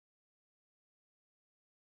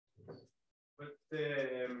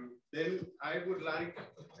then I would like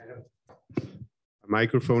a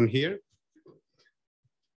microphone here.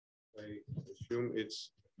 I assume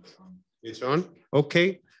it's on.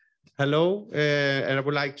 Okay. Hello, and I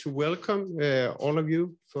would like to welcome all of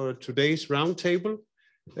you for today's roundtable,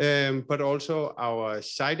 but also our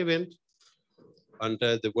side event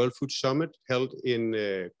under the World Food Summit held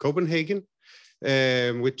in Copenhagen,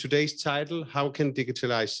 with today's title, How Can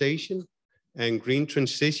Digitalisation and Green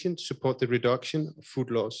Transition Support the Reduction of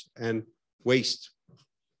Food Loss and Waste?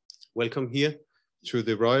 Welcome here to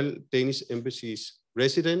the Royal Danish Embassy's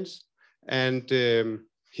residence and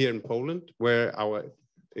here in Poland, where our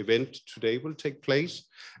event today will take place.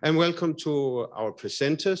 And welcome to our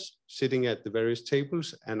presenters sitting at the various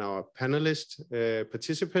tables and our panelist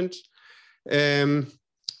participants. As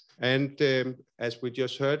we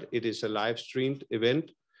just heard, it is a live streamed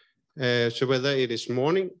event. So whether it is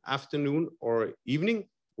morning, afternoon, or evening,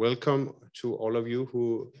 welcome to all of you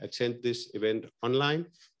who attend this event online.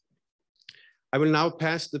 I will now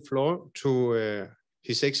pass the floor to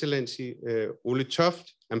His Excellency Ole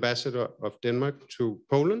Toft, Ambassador of Denmark to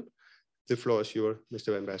Poland. The floor is yours,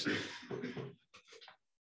 Mr. Ambassador.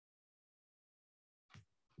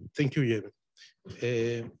 Thank you,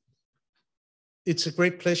 Jeppe. It's a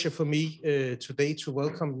great pleasure for me today to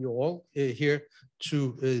welcome you all here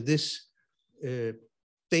to this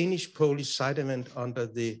Danish-Polish side event under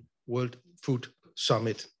the World Food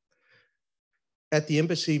Summit. At the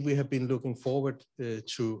embassy, we have been looking forward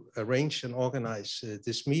to arrange and organize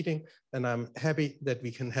this meeting, and I'm happy that we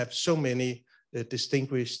can have so many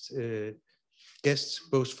distinguished guests,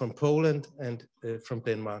 both from Poland and from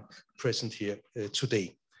Denmark, present here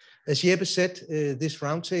today. As Jeppe said, this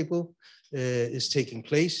roundtable is taking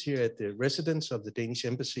place here at the residence of the Danish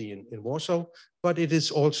Embassy in Warsaw, but it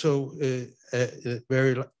is also a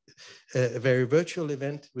very virtual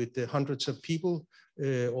event with hundreds of people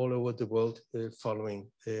all over the world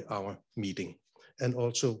following our meeting. And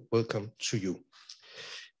also welcome to you.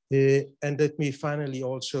 And let me finally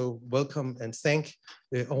also welcome and thank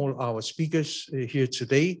all our speakers here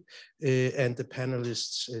today and the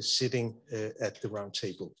panelists sitting at the round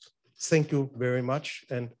table. Thank you very much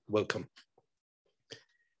and welcome.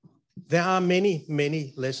 There are many,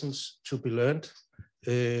 many lessons to be learned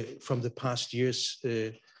from the past year's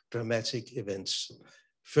dramatic events.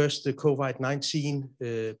 First, the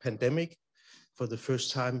COVID-19 pandemic. For the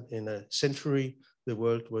first time in a century, the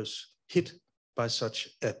world was hit by such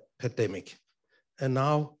a pandemic. And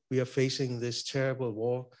now we are facing this terrible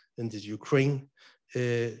war in the Ukraine,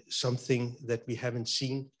 something that we haven't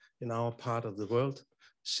seen in our part of the world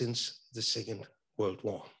since the Second World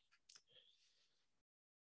War.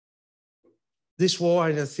 This war,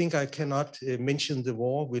 and I think I cannot mention the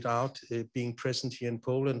war without being present here in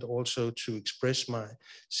Poland, also to express my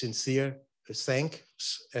sincere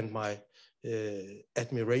thanks and my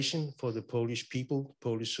admiration for the Polish people,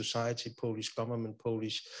 Polish society, Polish government,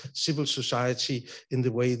 Polish civil society, in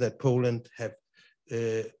the way that Poland have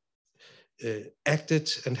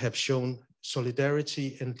acted and have shown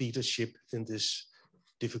solidarity and leadership in this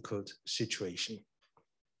difficult situation.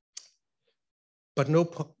 But no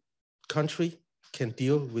country can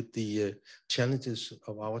deal with the challenges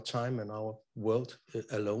of our time and our world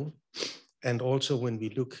alone. And also when we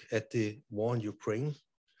look at the war in Ukraine,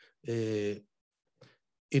 it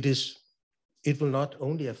will not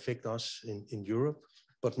only affect us in Europe,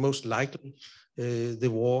 but most likely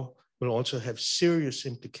the war will also have serious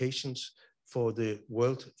implications for the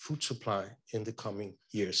world food supply in the coming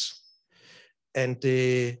years. And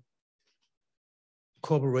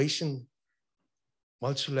cooperation,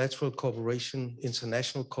 multilateral cooperation,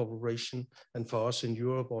 international cooperation, and for us in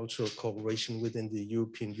Europe also cooperation within the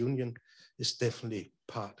European Union is definitely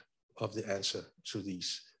part of the answer to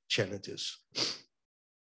these challenges.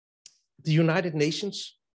 The United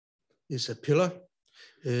Nations is a pillar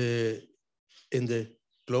in the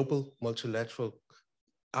global multilateral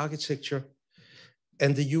architecture,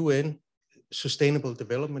 and the UN Sustainable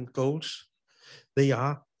Development Goals, they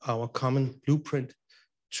are our common blueprint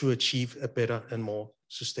to achieve a better and more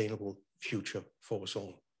sustainable future for us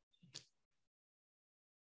all.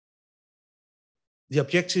 The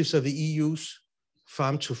objectives of the EU's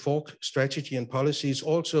Farm to Fork strategy and policy is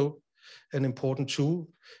also an important tool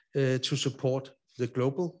to support the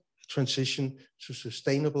global transition to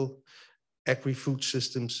sustainable agri-food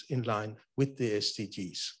systems in line with the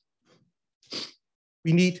SDGs.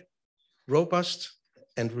 We need robust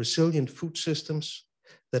and resilient food systems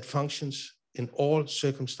that functions in all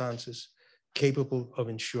circumstances, capable of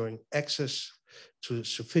ensuring access to a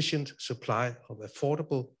sufficient supply of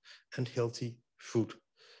affordable and healthy food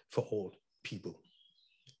for all people.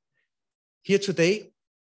 Here today,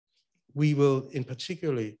 we will in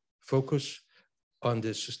particular focus on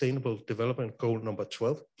the Sustainable Development Goal number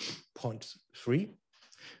 12.3,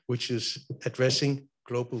 which is addressing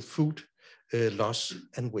global food loss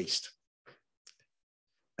and waste.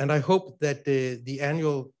 And I hope that the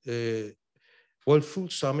annual World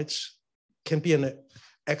Food Summits can be an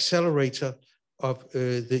accelerator of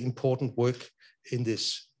the important work in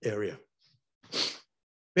this area.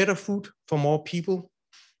 Better food for more people,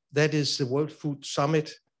 that is the World Food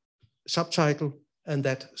Summit subtitle, and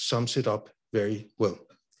that sums it up very well.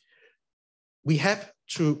 We have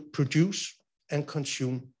to produce and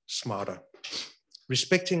consume smarter,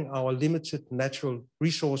 respecting our limited natural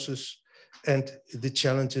resources and the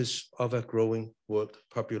challenges of a growing world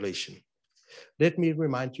population. Let me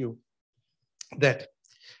remind you that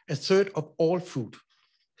a third of all food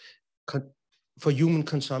for human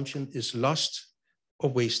consumption is lost or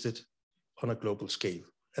wasted on a global scale.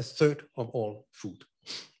 A third of all food.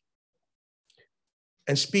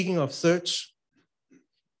 And speaking of thirds,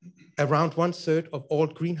 around 1/3 of all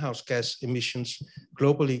greenhouse gas emissions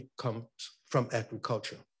globally comes from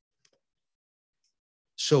agriculture.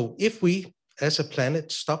 So if we, as a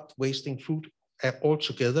planet, stopped wasting food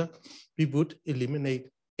altogether, we would eliminate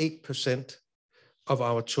 8% of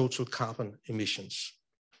our total carbon emissions.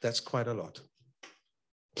 That's quite a lot.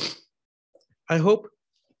 I hope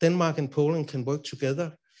Denmark and Poland can work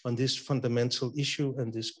together on this fundamental issue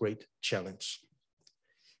and this great challenge.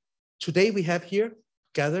 Today we have here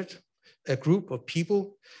gathered a group of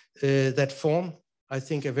people that form, I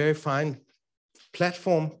think, a very fine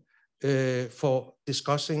platform for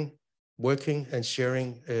discussing, working and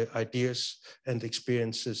sharing ideas and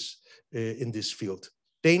experiences in this field.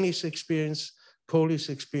 Danish experience, Polish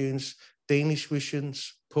experience, Danish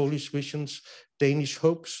visions, Polish visions, Danish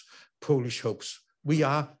hopes, Polish hopes. We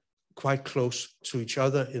are quite close to each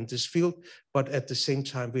other in this field, but at the same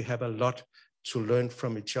time, we have a lot to learn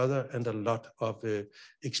from each other and a lot of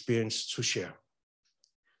experience to share.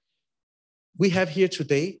 We have here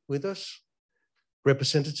today with us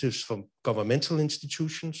representatives from governmental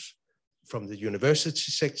institutions, from the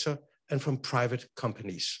university sector, and from private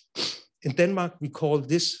companies. In Denmark, we call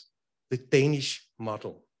this the Danish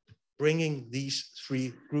model, bringing these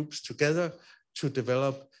three groups together to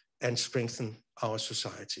develop and strengthen our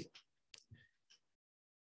society.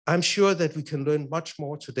 I'm sure that we can learn much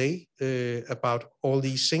more today about all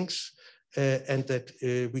these things and that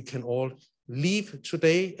we can all leave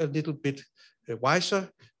today a little bit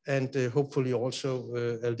wiser and hopefully also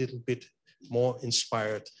a little bit more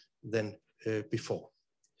inspired than before.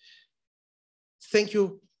 Thank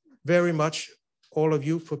you very much, all of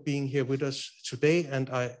you, for being here with us today, and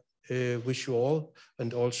I wish you all,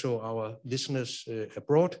 and also our listeners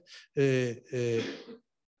abroad,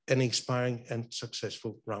 an inspiring and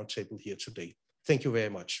successful roundtable here today. Thank you very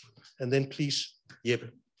much. And then please,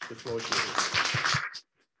 Jeppe, the floor is yours.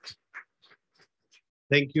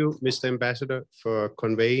 Thank you, Mr. Ambassador, for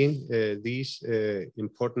conveying these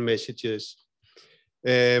important messages.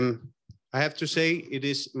 I have to say it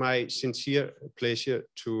is my sincere pleasure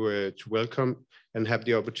to welcome and have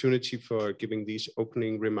the opportunity for giving these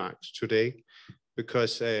opening remarks today,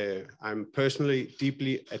 because I'm personally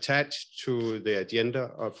deeply attached to the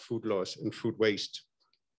agenda of food loss and food waste.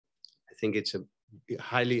 I think it's a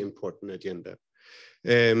highly important agenda.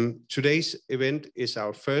 Today's event is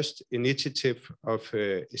our first initiative of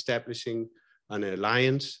establishing an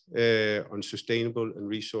alliance on sustainable and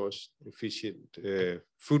resource efficient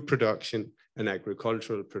food production and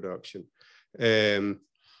agricultural production.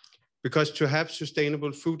 Because to have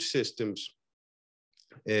sustainable food systems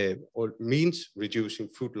means reducing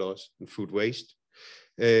food loss and food waste.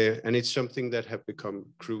 And it's something that have become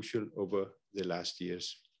crucial over the last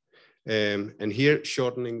years. And here,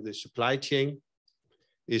 shortening the supply chain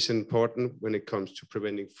is important when it comes to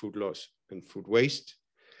preventing food loss and food waste.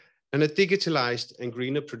 And a digitalized and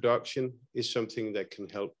greener production is something that can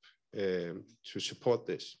help to support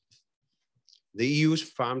this. The EU's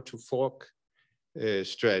Farm to Fork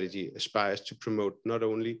strategy aspires to promote not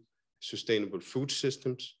only sustainable food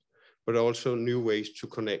systems, but also new ways to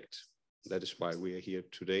connect. That is why we are here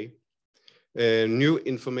today. New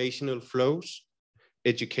informational flows,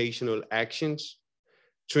 educational actions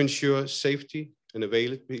to ensure safety and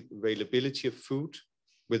availability of food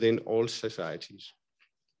within all societies.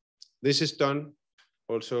 This is done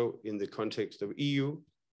also in the context of EU,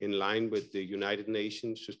 in line with the United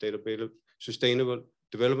Nations Sustainable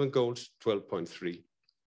Development Goals 12.3.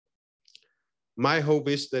 My hope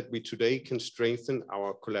is that we today can strengthen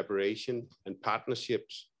our collaboration and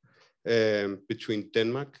partnerships between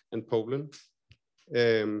Denmark and Poland,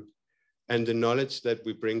 And the knowledge that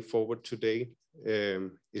we bring forward today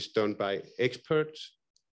is done by experts,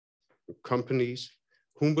 companies,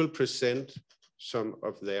 whom will present some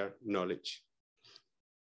of their knowledge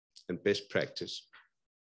and best practice.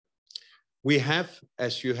 We have,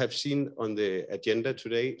 as you have seen on the agenda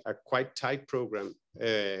today, a quite tight program.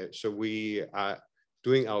 So we are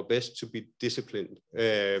doing our best to be disciplined.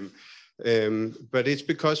 But it's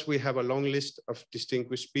because we have a long list of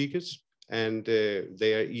distinguished speakers, and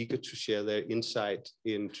they are eager to share their insight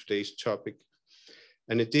in today's topic.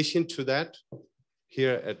 In addition to that,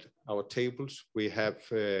 here at our tables, we have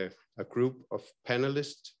a group of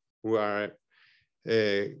panelists who are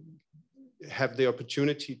have the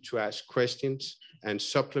opportunity to ask questions and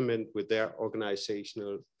supplement with their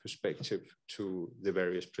organizational perspective to the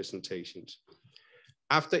various presentations.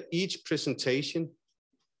 After each presentation,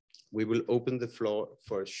 we will open the floor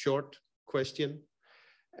for a short question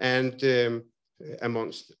and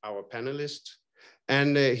amongst our panelists.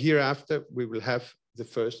 And hereafter, we will have the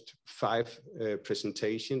first 5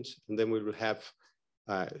 presentations, and then we will have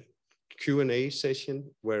a Q&A session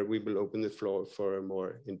where we will open the floor for a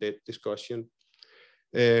more in-depth discussion.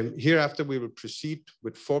 Hereafter, we will proceed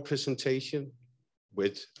with 4 presentations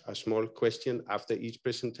with a small question after each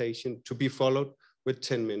presentation, to be followed with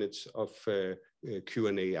 10 minutes of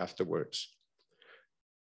Q&A afterwards.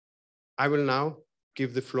 I will now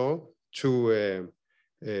give the floor to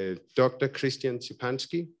Dr. Christian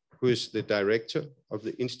Zipanski, who is the director of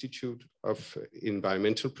the Institute of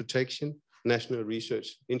Environmental Protection, National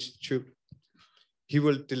Research Institute. He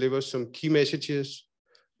will deliver some key messages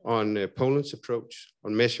on Poland's approach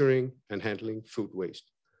on measuring and handling food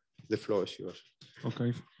waste. The floor is yours.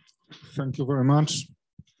 Okay, thank you very much.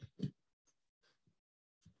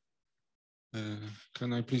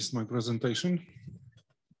 Can I please my presentation?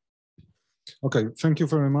 Okay, thank you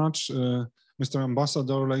very much, Mr.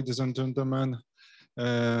 Ambassador, ladies and gentlemen.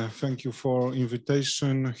 Thank you for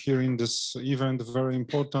invitation here in this event. Very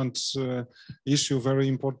important issue, very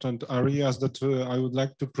important areas that I would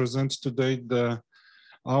like to present today.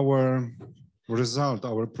 Our result,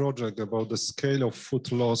 our project about the scale of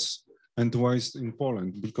food loss and waste in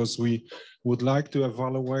Poland, because we would like to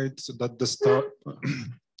evaluate that the start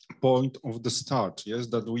point of the start, yes,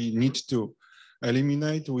 that we need to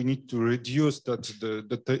eliminate, we need to reduce that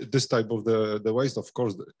this type of the waste. Of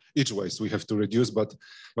course, each waste we have to reduce, but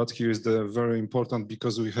here is the very important,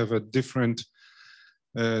 because we have a different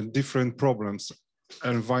problems: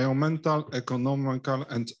 environmental, economical,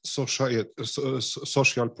 and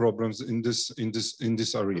social problems in this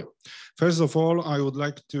area. First of all, I would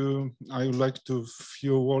like to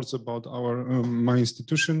few words about my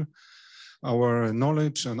institution, our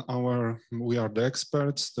knowledge, and we are the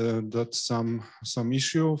experts. That's some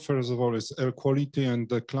issue. First of all, is air quality and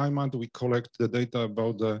the climate. We collect the data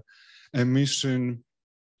about the emission,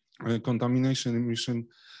 contamination emission,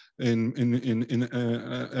 and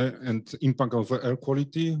impact of air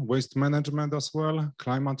quality, waste management as well,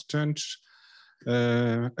 climate change,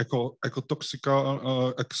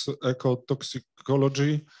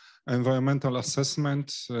 ecotoxicology, environmental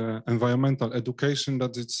assessment, environmental education.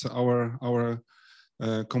 That it's our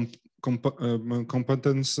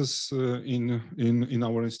competences in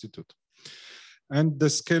our institute. And the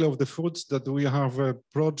scale of the foods, that we have a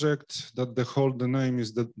project that the name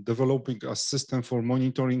is developing a system for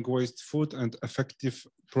monitoring waste food and effective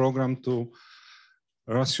program to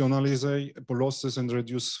rationalize losses and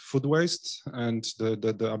reduce food waste. And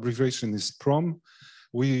the abbreviation is PROM.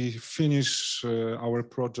 We finished our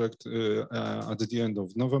project at the end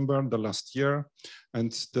of November the last year,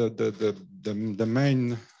 and the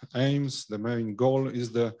main aims, the main goal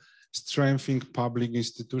is the strengthening public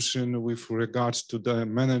institution with regards to the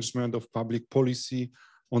management of public policy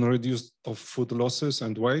on reduction of food losses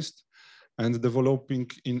and waste, and developing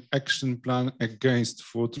an action plan against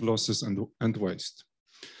food losses and waste.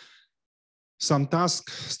 Some task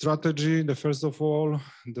strategy, the first of all.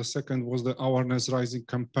 The second was the awareness raising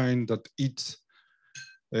campaign that eat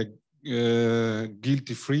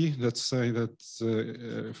guilty free. Let's say that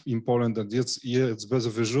in Poland that it's bez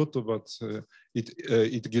wyrzutu, but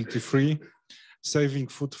eat guilty free. Saving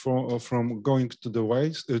food from going to the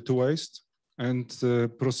waste, and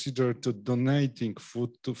procedure to donating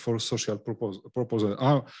food for social proposal.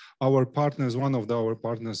 Our partners, one of our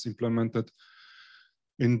partners, implemented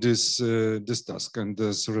in this task and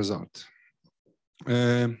this result.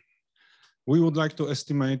 We would like to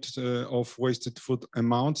estimate of wasted food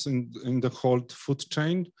amounts in the whole food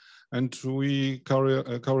chain, and we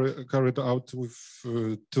carried out with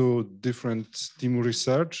 2 different team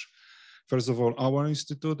research. First of all, our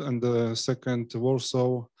institute, and the second,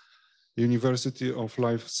 Warsaw University of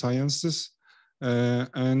Life Sciences.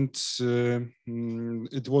 It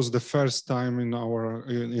was the first time in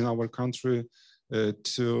our country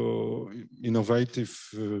to innovative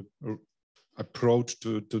approach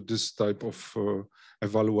to this type of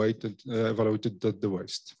evaluated the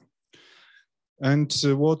waste. And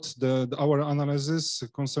what our analysis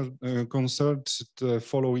concerned the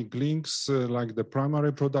following links, like the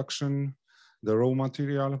primary production, the raw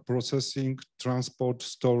material, processing, transport,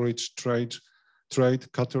 storage, trade,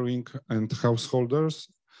 catering, and householders.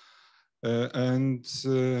 It's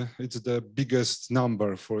the biggest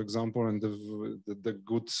number, for example, and the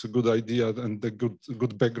good idea and the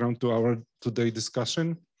good background to our today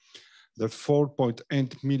discussion. The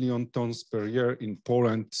 4.8 million tons per year in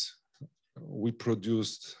Poland we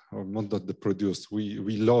produced, or not that they produced,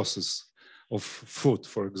 we losses of food,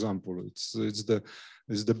 for example. It's the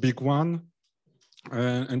big one,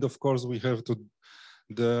 and of course we have to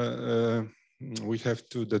the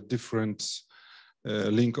different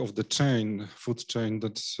link of the chain, food chain.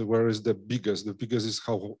 That's where is the biggest. The biggest is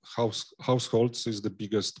households is the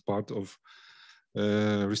biggest part of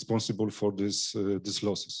responsible for these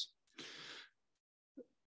losses.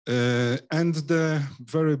 And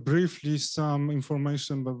very briefly, some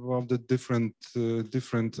information about the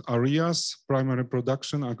different areas. Primary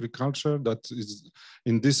production, agriculture, that is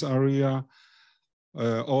in this area,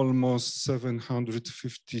 almost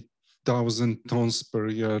 750,000 tons per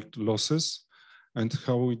year losses. And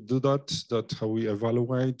how we do that, how we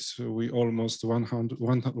evaluate, we almost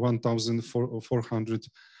 1,400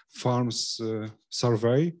 farms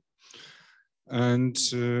survey. And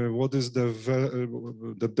what is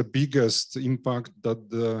the biggest impact, that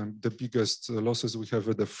the biggest losses we have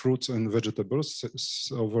with the fruits and vegetables,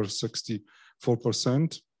 over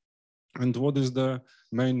 64%. And what is the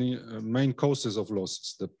main causes of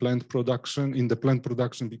losses? The plant production, in the plant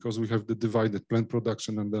production, because we have the divided plant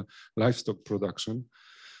production and the livestock production.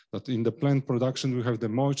 That in the plant production, we have the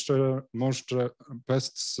moisture,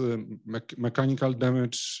 pests, mechanical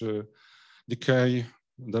damage, decay,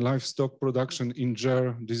 the livestock production,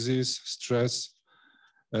 injury, disease, stress,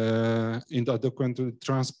 inadequate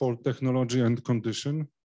transport technology and condition.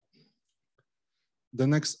 The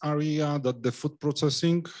next area, that the food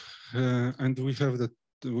processing, and we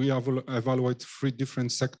evaluate 3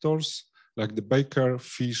 different sectors, like the baker,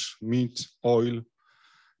 fish, meat, oil,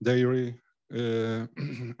 dairy,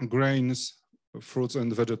 grains, fruits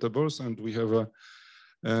and vegetables, and we have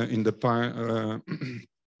in the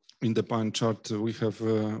pie chart we have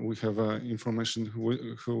information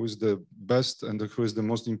who is the best and who is the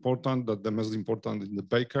most important. That the most important in the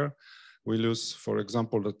baker. We lose, for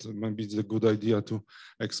example, that maybe it's a good idea to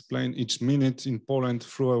explain. Each minute in Poland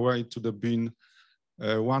throw away to the bin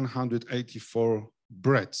 184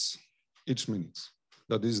 breads each minute.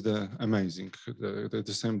 That is the amazing,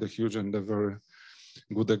 the huge and the very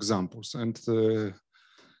good examples. And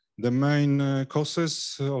the main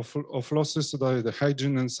causes of losses are the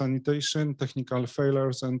hygiene and sanitation, technical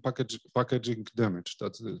failures, and packaging damage.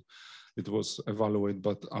 That it was evaluated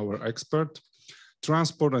by our expert.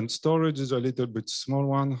 Transport and storage is a little bit small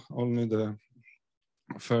one, only the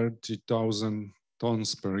 30,000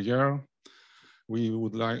 tons per year. We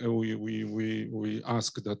would like we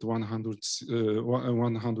ask that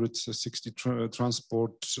 160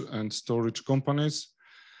 transport and storage companies,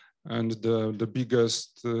 and the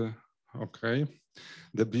biggest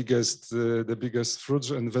the biggest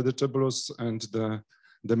fruits and vegetables, and the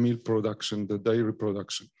milk production, the dairy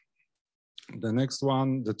production. The next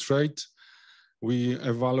one, the trade. We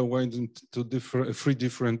evaluated to 3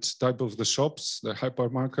 different types of the shops: the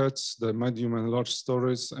hypermarkets, the medium and large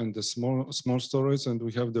stores, and the small stores. And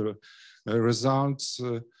we have the results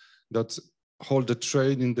that whole the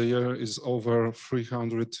trade in the year is over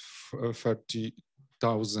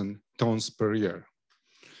 330,000 tons per year.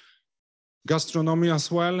 Gastronomy as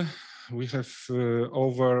well. We have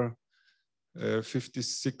over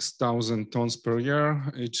 56,000 tons per year.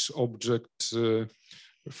 Each object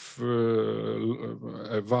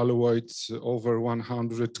evaluates over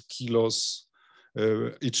 100 kilos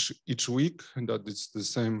each week, and that is the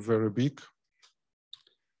same, very big.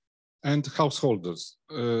 And households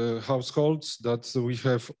that we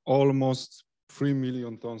have almost 3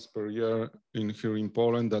 million tons per year here in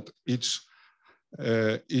Poland, that each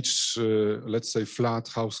let's say flat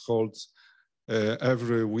household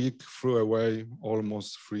every week threw away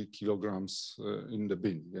almost 3 kilograms in the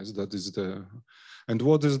bin. Yes, that is the. And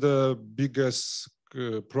what is the biggest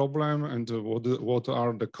problem, and what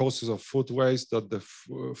are the causes of food waste? That the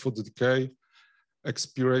food decay,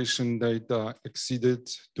 expiration data exceeded,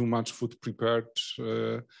 too much food prepared,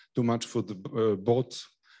 too much food bought,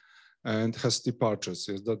 and has departures.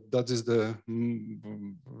 Yes, that is the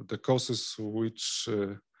causes which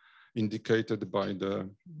indicated by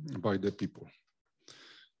the people.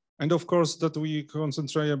 And of course, that we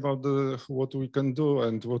concentrate about what we can do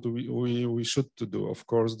and what we should to do. Of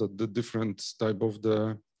course, that the different type of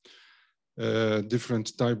the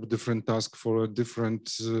different task for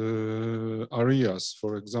different areas.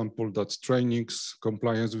 For example, that trainings,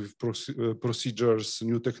 compliance with procedures,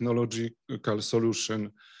 new technological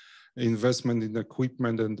solution, investment in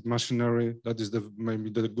equipment and machinery. That is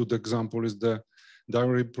maybe the good example is the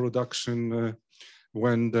dairy production.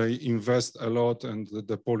 When they invest a lot, and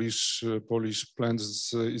the Polish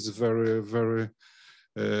plants is very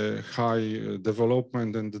high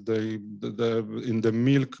development, and in the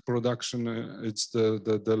milk production, it's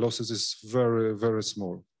the losses is very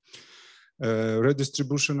small.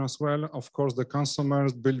 Redistribution as well, of course, the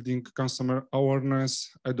consumers, building consumer awareness,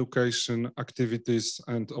 education activities,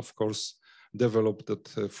 and of course develop that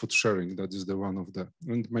food sharing. That is the one of the,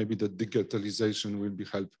 and maybe the digitalization will be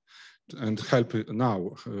help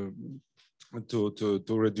now to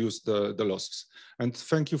reduce the losses. And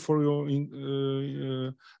thank you for your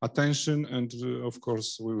attention. And of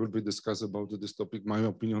course, we will be discussing about this topic. My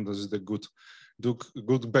opinion, this is the good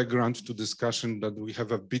background to discussion that we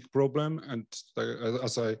have a big problem. And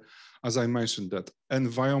as I mentioned, that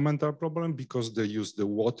environmental problem, because they use the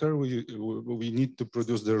water, we need to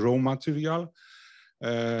produce the raw material,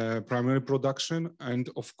 primary production. And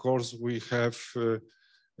of course, we have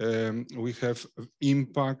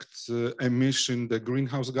impact emission, the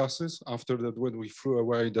greenhouse gases. After that, when we threw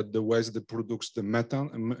away that the waste that produces the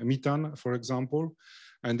methane, for example,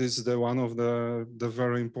 and this is one of the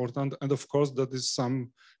very important. And of course, that is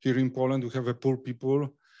some here in Poland. We have a poor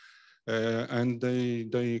people, and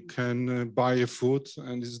they can buy food,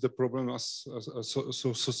 and it's the problem as a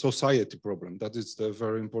society problem. That is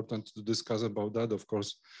very important to discuss about that. Of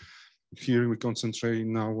course, here we concentrate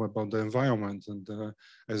now about the environment, and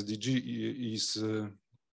SDG is,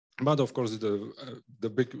 but of course the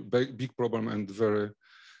big problem, and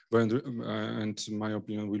and in my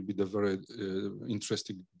opinion will be the very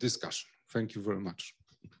interesting discussion. Thank you very much.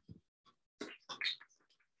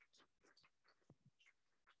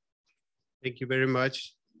 Thank you very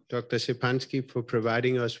much, Dr. Szczepanski, for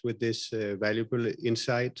providing us with this valuable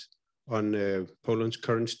insight on Poland's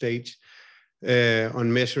current stage.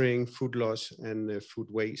 On measuring food loss and food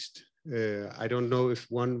waste. I don't know if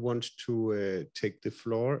one wants to take the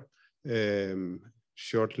floor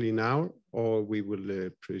shortly now, or we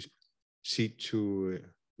will proceed to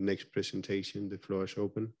next presentation. The floor is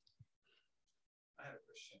open. I have a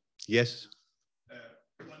question. Yes.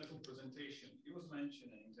 Wonderful presentation. He was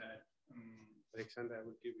mentioning that. Alexander, I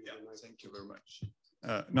will give you the mic. Thank you very much.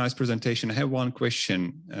 Nice presentation. I have one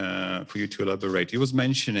question for you to elaborate. He was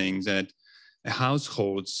mentioning that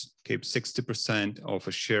households keep 60% of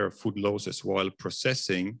a share of food losses, while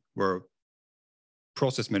processing, where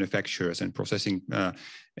process manufacturers and processing,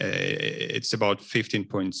 it's about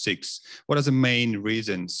 15.6. What are the main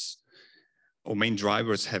reasons or main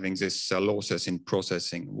drivers having this losses in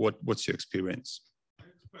processing? What's your experience?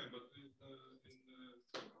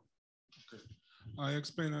 I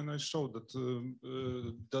explain and I show that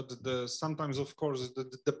sometimes, of course,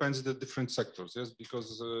 it depends the different sectors, yes,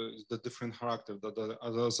 because it's the different character. That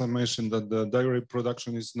as I mentioned, that the dairy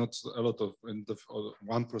production is not a lot of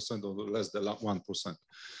 1% or less than 1%,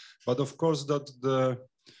 but of course that the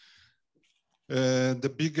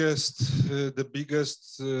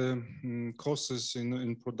biggest causes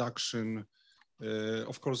in production.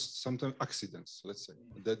 Of course, sometimes accidents, let's say,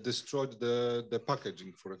 that destroyed the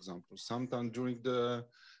packaging, for example. Sometimes during the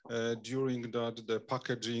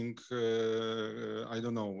packaging, I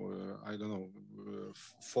don't know,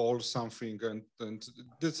 fall something, and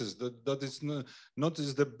this is that is not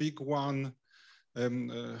is the big one.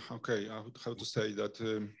 Okay, how to say that?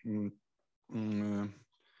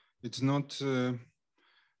 It's not.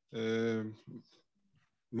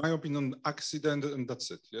 My opinion, accident, and that's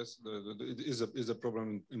it. Yes, it is a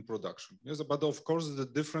problem in production. Yes, but of course, the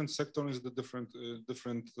different sector is the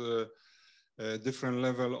different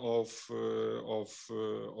level of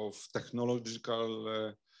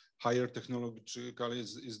technological, higher technological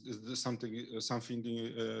is something.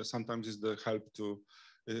 Sometimes is the help to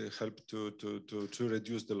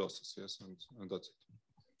reduce the losses. Yes, and that's it.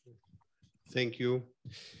 Thank you.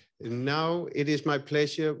 Now it is my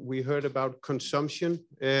pleasure. We heard about consumption,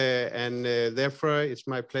 and therefore it's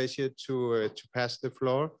my pleasure to pass the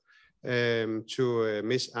floor to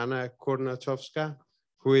Ms. Anna Kornatowska,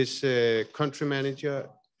 who is country manager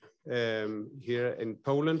here in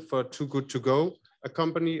Poland for Too Good To Go, a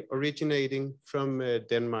company originating from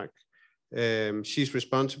Denmark. She's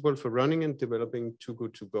responsible for running and developing Too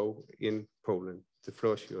Good To Go in Poland. The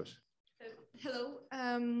floor is yours. Hello.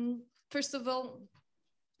 First of all,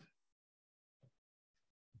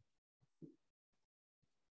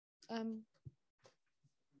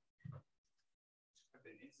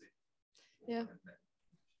 yeah,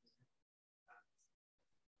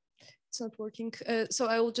 it's not working. So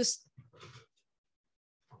I will just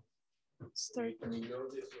start.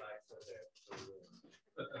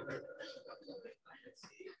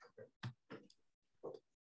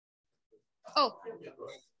 Oh,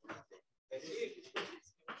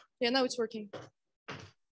 yeah, now it's working.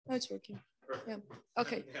 Now it's working. Yeah.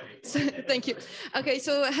 Okay. So, thank you. Okay.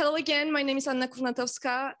 So hello again. My name is Anna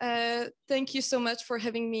Kurnatowska. Thank you so much for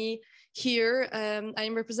having me here. I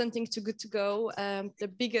am representing Too Good To Go, the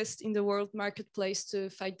biggest in the world marketplace to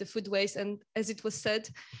fight the food waste. And as it was said,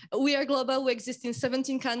 we are global. We exist in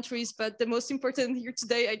 17 countries. But the most important here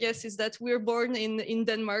today, I guess, is that we're born in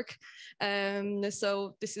Denmark.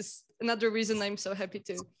 So this is another reason I'm so happy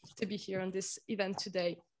to be here on this event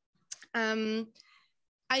today.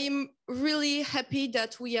 I am really happy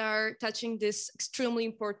that we are touching this extremely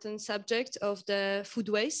important subject of the food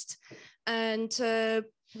waste. And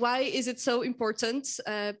why is it so important?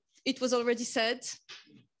 It was already said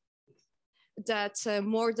that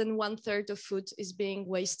more than 1/3 of food is being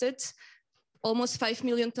wasted, almost 5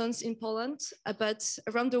 million tons in Poland, but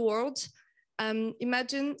around the world,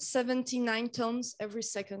 imagine 79 tons every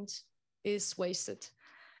second is wasted.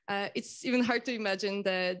 It's even hard to imagine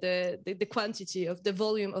the quantity of the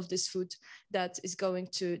volume of this food that is going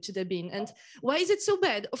to the bin. And why is it so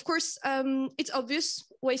bad? Of course, it's obvious.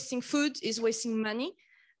 Wasting food is wasting money.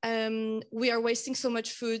 We are wasting so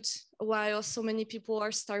much food while so many people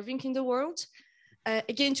are starving in the world.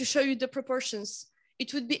 Again, to show you the proportions,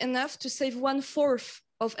 it would be enough to save 1/4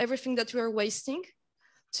 of everything that we are wasting,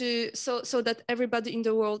 so that everybody in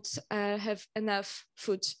the world have enough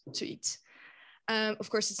food to eat. Of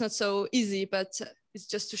course, it's not so easy, but it's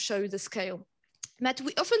just to show you the scale. But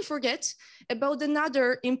we often forget about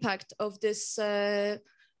another impact of this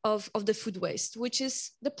of the food waste, which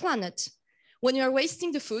is the planet. When you are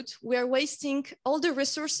wasting the food, we are wasting all the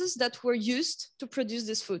resources that were used to produce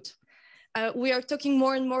this food. We are talking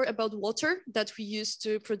more and more about water that we use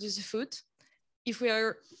to produce the food. If we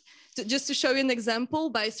are, just to show you an example,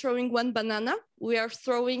 by throwing one banana, we are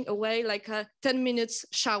throwing away like a 10 minutes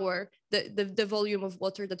shower, the volume of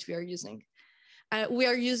water that we are using. We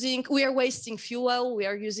are wasting fuel, we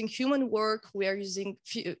are using human work, we are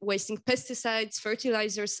wasting pesticides,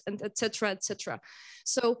 fertilizers, and et cetera.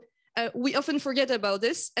 So we often forget about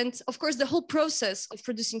this. And of course, the whole process of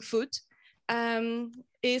producing food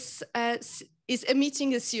is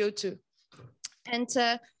emitting a CO2. And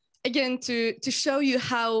again, to show you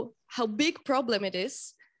how big problem it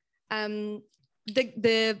is, the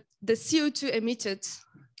CO2 emitted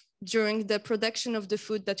during the production of the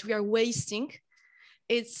food that we are wasting,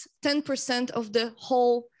 it's 10% of the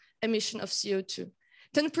whole emission of CO2.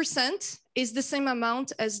 10% is the same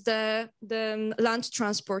amount as the land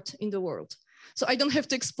transport in the world. So I don't have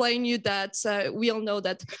to explain you that we all know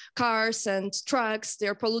that cars and trucks, they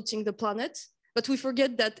are polluting the planet, but we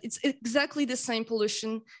forget that it's exactly the same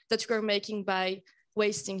pollution that we are making by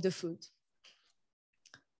wasting the food.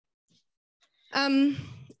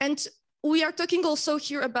 And we are talking also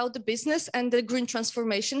here about the business and the green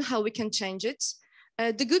transformation, how we can change it.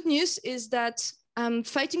 The good news is that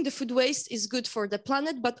fighting the food waste is good for the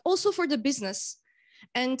planet, but also for the business.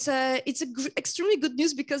 And it's extremely good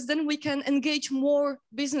news because then we can engage more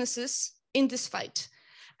businesses in this fight.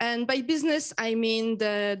 And by business, I mean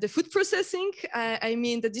the food processing, I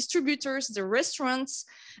mean the distributors, the restaurants.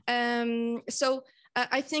 So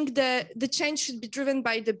I think the change should be driven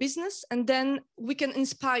by the business, and then we can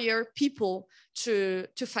inspire people to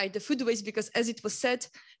fight the food waste, because as it was said,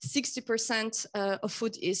 60% of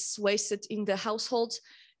food is wasted in the household.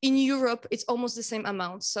 In Europe, it's almost the same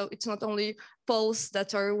amount. So it's not only Poles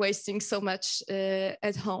that are wasting so much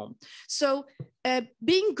at home. So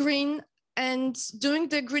being green and doing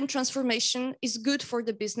the green transformation is good for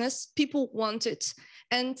the business. People want it.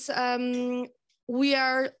 And we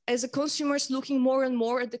are, as a consumers, looking more and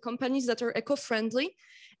more at the companies that are eco-friendly,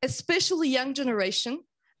 especially young generation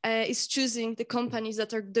is choosing the companies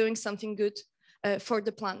that are doing something good for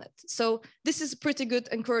the planet. So this is pretty good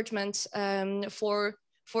encouragement for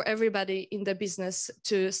everybody in the business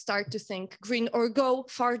to start to think green or go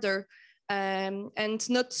farther and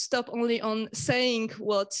not stop only on saying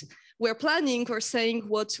what we're planning or saying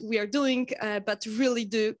what we are doing, but really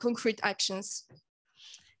do concrete actions.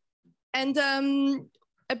 And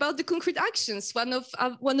about the concrete actions.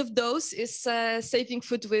 One of those is saving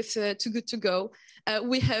food with Too Good To Go.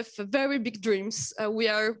 We have very big dreams. We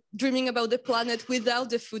are dreaming about the planet without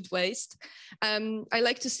the food waste. I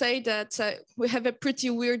like to say that we have a pretty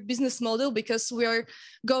weird business model because we are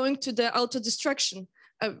going to the auto-destruction.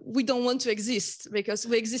 We don't want to exist because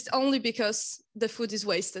we exist only because the food is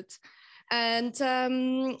wasted. And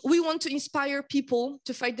we want to inspire people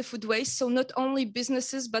to fight the food waste. So not only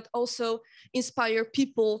businesses, but also inspire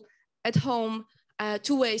people at home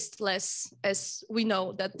to waste less, as we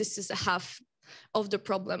know that this is a half of the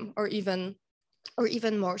problem or even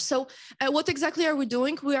more. So what exactly are we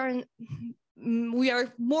doing? We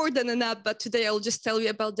are more than an app, but today I'll just tell you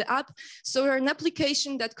about the app. So we're an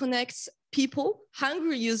application that connects people,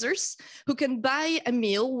 hungry users, who can buy a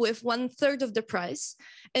meal with 1/3 of the price,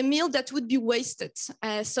 a meal that would be wasted.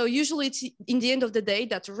 So usually it's in the end of the day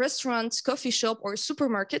that a restaurant, coffee shop, or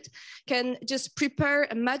supermarket can just prepare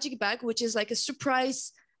a magic bag, which is like a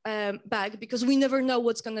surprise bag, because we never know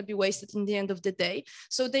what's going to be wasted in the end of the day.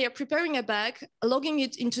 So they are preparing a bag, logging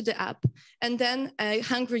it into the app, and then a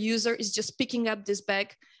hungry user is just picking up this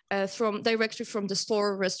bag directly from the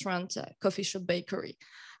store, restaurant, coffee shop, bakery.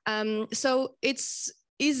 So it's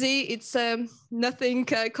easy, it's nothing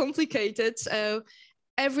complicated.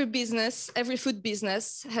 Every business, every food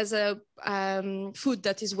business has a food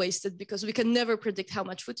that is wasted because we can never predict how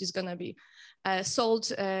much food is going to be sold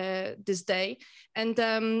this day. And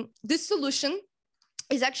this solution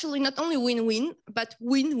is actually not only win-win, but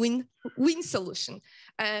win-win-win solution.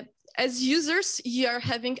 As users, you are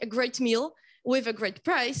having a great meal with a great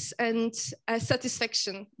price and a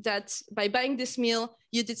satisfaction that by buying this meal,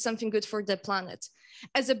 you did something good for the planet.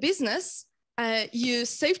 As a business, you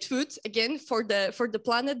saved food, again, for the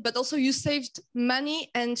planet, but also you saved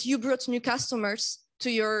money and you brought new customers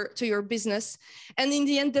to your business. And in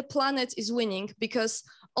the end, the planet is winning because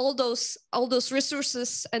all those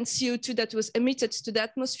resources and CO2 that was emitted to the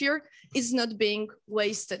atmosphere is not being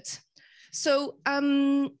wasted. So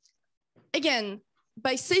again,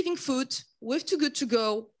 by saving food with Too Good To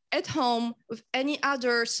Go at home, with any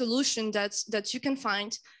other solution that you can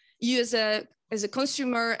find, you as a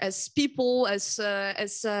consumer, as people, as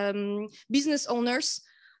business owners,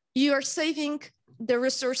 you are saving the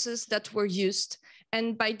resources that were used.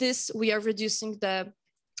 And by this, we are reducing the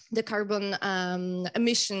carbon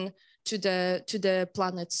emission to the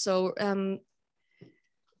planet. So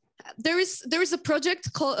there is a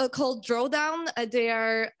project called Drawdown. They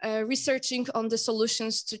are researching on the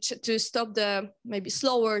solutions to stop maybe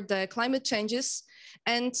slower the climate changes.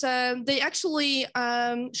 And they actually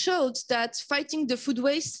showed that fighting the food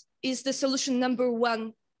waste is the solution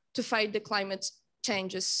 #1 to fight the climate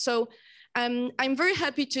changes. So I'm very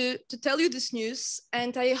happy to tell you this news,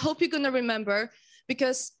 and I hope you're gonna remember,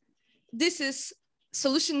 because this is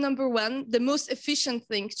solution #1, the most efficient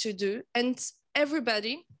thing to do, and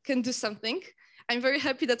everybody can do something. I'm very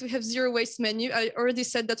happy that we have zero waste menu. I already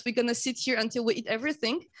said that we're gonna sit here until we eat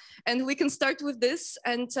everything, and we can start with this,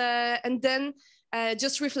 and then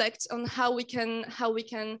just reflect on how we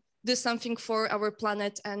can do something for our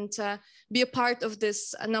planet and be a part of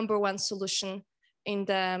this #1 solution in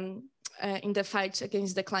the fight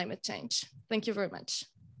against the climate change. Thank you very much.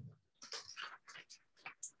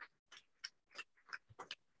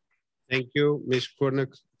 Thank you, Ms.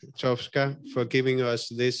 Kurnikowska, for giving us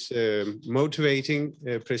this motivating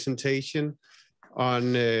presentation on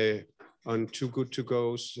Too Good To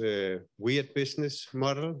Go's weird business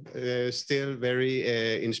model. Still very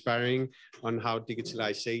inspiring on how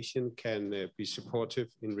digitalization can be supportive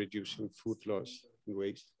in reducing food loss and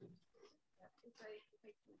waste.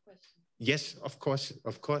 Yes, of course,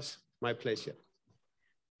 my pleasure.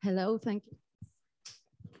 Hello, thank you.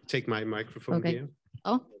 Take my microphone here.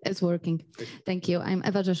 Oh, it's working. Thank you. I'm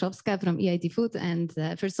Ewa Rzeszowska from EIT Food. And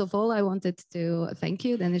first of all, I wanted to thank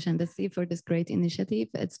you, Danish Embassy, for this great initiative.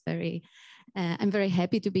 It's I'm very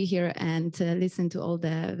happy to be here and listen to all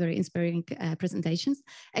the very inspiring presentations.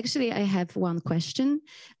 Actually, I have one question,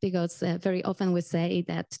 because very often we say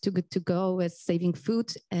that Too Good To Go is saving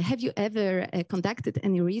food. Have you ever conducted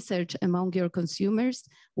any research among your consumers,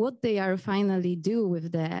 what they are finally do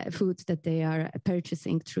with the food that they are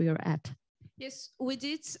purchasing through your app? Yes, we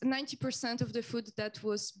did. 90% of the food that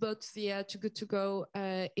was bought via Too Good To Go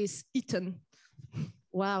is eaten.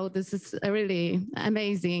 Wow, this is a really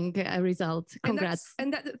amazing result. Congrats.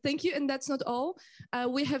 Thank you. And that's not all.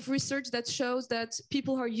 We have research that shows that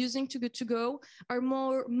people who are using Too Good To Go are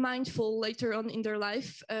more mindful later on in their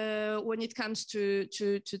life when it comes to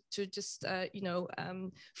just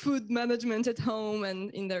food management at home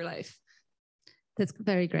and in their life. That's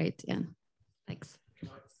very great. Yeah, thanks.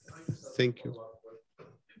 Thank you.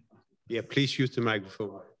 Yeah, please use the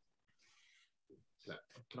microphone.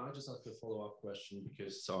 Can I just ask a follow-up question?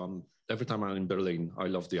 Because every time I'm in Berlin, I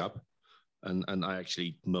love the app, and I actually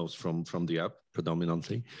eat most from the app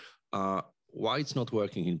predominantly. Why it's not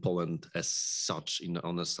working in Poland as such,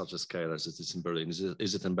 on such a scale as it is in Berlin?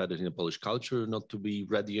 Is it embedded in the Polish culture not to be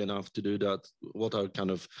ready enough to do that? What are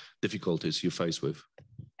kind of difficulties you face with?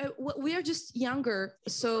 We are just younger,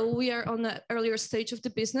 so we are on an earlier stage of the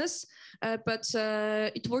business, but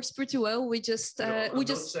it works pretty well. I'm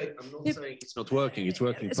not saying it's not working. It's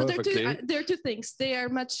working so perfectly. There are two things. They are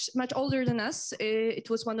much older than us. It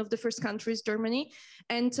was one of the first countries, Germany,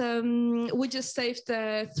 and we just saved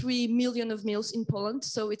 3 million of meals in Poland.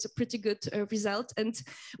 So it's a pretty good result. And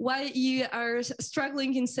why you are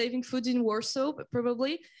struggling in saving food in Warsaw,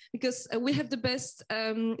 probably because we have the best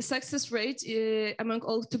success rate among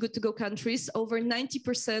all Too Good To Go countries. Over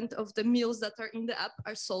 90% of the meals that are in the app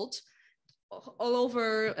are sold all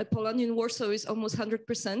over Poland. In Warsaw is almost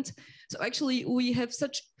 100%. So actually we have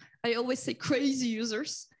such, I always say, crazy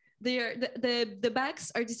users. They are the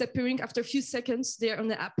bags are disappearing after a few seconds. They are on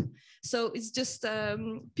the app. So it's just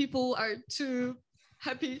people are too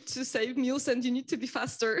happy to save meals, and you need to be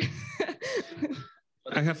faster.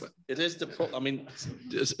 It is the problem. I mean,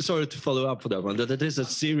 sorry to follow up for that one. That it is a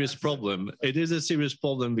serious problem. It is a serious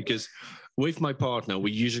problem because with my partner,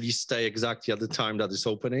 we usually stay exactly at the time that is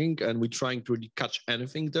opening, and we're trying to really catch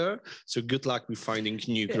anything there. So good luck with finding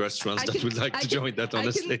new restaurants that would like to join that.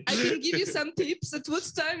 Honestly, I can give you some tips at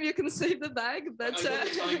what time you can save the bag, but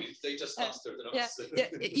they just faster than us.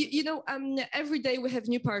 You know, every day we have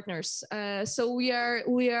new partners, so we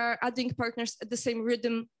are adding partners at the same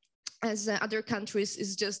rhythm as other countries.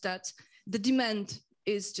 Is just that the demand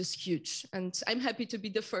is just huge, and I'm happy to be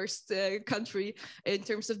the first country in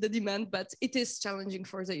terms of the demand, but it is challenging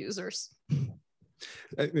for the users.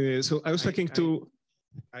 So I was looking to.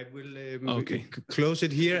 I will close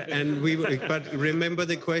it here, and we. But remember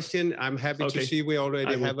the question. I'm happy to see we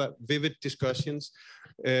already have a vivid discussions,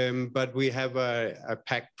 but we have a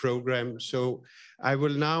packed program. So I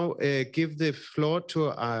will now give the floor to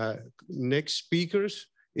our next speakers.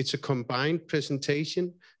 It's a combined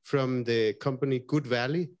presentation from the company Good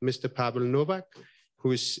Valley, Mr. Pavel Novak,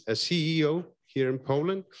 who is a CEO here in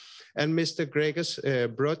Poland, and Mr. Gregos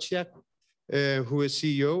Brociak, who is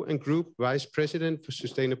CEO and Group Vice President for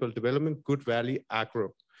Sustainable Development, Good Valley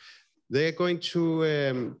Agro. They're going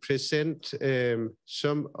to present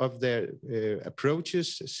some of their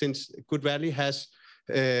approaches, since Good Valley has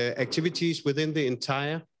activities within the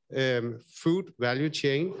entire food value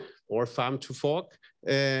chain, or farm to fork,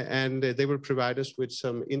 and they will provide us with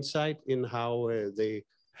some insight in how they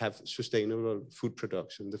have sustainable food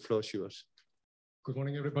production. The floor is yours. Good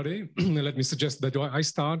morning, everybody. Let me suggest that I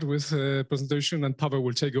start with a presentation, and Pavel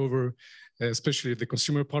will take over, especially the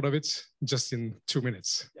consumer part of it, just in 2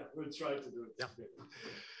 minutes. Yeah, we'll try to do it.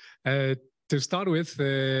 Yeah. To start with,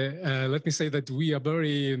 let me say that we are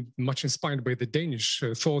very much inspired by the Danish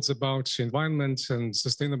thoughts about environment and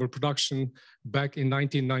sustainable production back in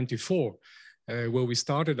 1994, where we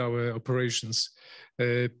started our operations.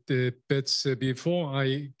 But before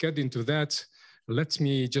I get into that, let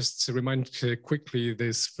me just remind quickly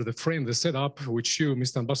the frame, the setup, which you,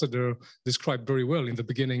 Mr. Ambassador, described very well in the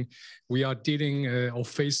beginning. We are dealing or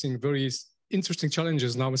facing very interesting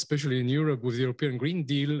challenges now, especially in Europe, with the European Green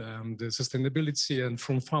Deal, the sustainability and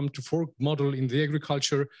from farm to fork model in the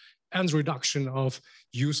agriculture, and reduction of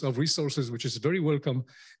use of resources, which is very welcome,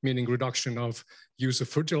 meaning reduction of use of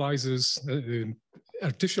fertilizers,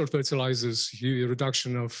 artificial fertilizers,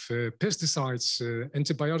 reduction of pesticides,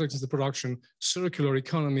 antibiotics in the production, circular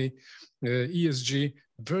economy, ESG,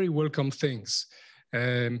 very welcome things.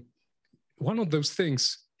 One of those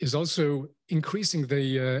things is also increasing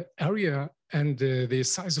the area and the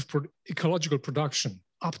size of ecological production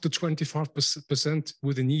up to 25%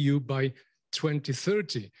 within EU by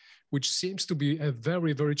 2030, which seems to be a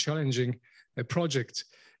very, very challenging project.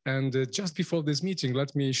 And just before this meeting,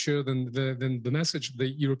 let me share the message. The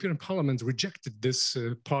European Parliament rejected this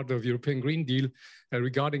part of European Green Deal,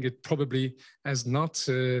 regarding it probably as not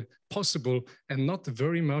possible and not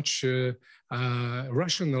very much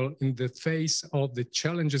rational in the face of the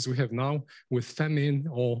challenges we have now with famine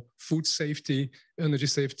or food safety, energy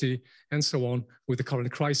safety, and so on with the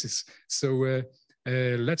current crisis. So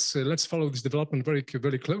let's follow this development very,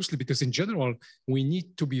 very closely, because in general, we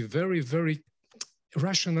need to be very, very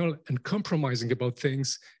rational and compromising about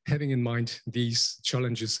things, having in mind these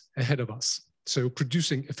challenges ahead of us. So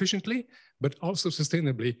producing efficiently, but also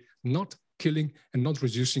sustainably, not killing and not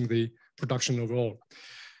reducing the production overall.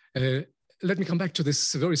 Let me come back to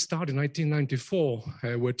this very start in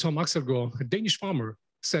 1994, where Tom Axelgaard, a Danish farmer,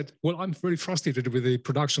 said, well, I'm very frustrated with the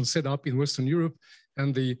production setup in Western Europe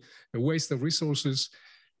and the waste of resources.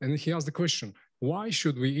 And he asked the question, why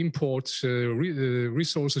should we import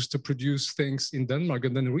resources to produce things in Denmark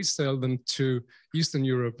and then resell them to Eastern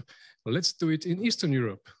Europe? Well, let's do it in Eastern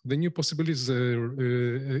Europe. The new possibilities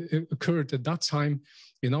occurred at that time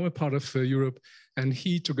in our part of Europe. And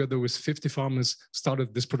he, together with 50 farmers,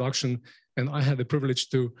 started this production. And I had the privilege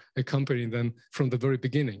to accompany them from the very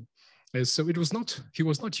beginning. So it was not, we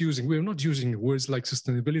were not using words like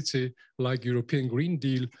sustainability, like European Green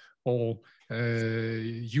Deal or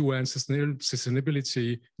UN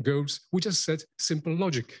sustainability goals. We just said simple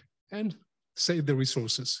logic and save the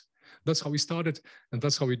resources. That's how we started, and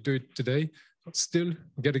that's how we do it today, but still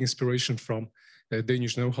getting inspiration from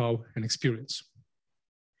Danish know-how and experience.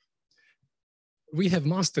 We have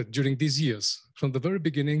mastered during these years, from the very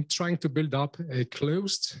beginning, trying to build up a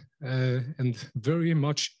closed and very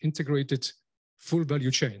much integrated full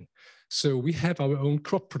value chain. So we have our own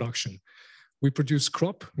crop production. We produce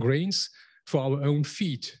crop grains for our own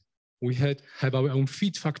feed. We have our own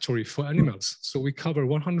feed factory for animals. So we cover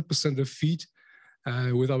 100% of feed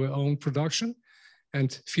with our own production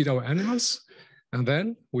and feed our animals. And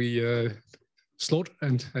then we slaughter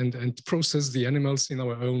and process the animals in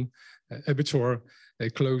our own abattoir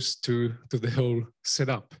close to the whole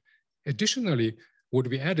setup. Additionally, what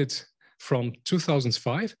we added from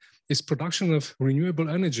 2005 is production of renewable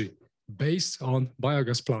energy based on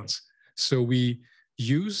biogas plants. So we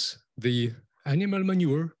use the animal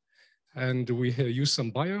manure and we use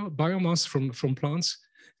some biomass from plants,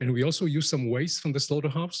 and we also use some waste from the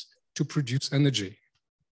slaughterhouse to produce energy.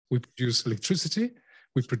 We produce electricity,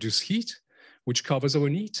 we produce heat, which covers our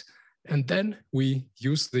need, and then we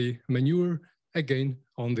use the manure again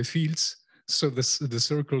on the fields, so the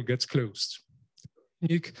circle gets closed.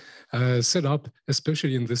 Unique setup,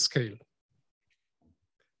 especially in this scale.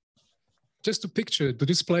 Just to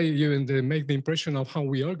display you and make the impression of how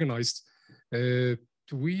we organized,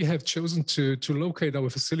 we have chosen to locate our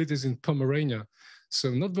facilities in Pomerania, so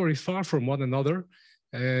not very far from one another,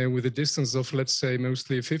 with a distance of, let's say,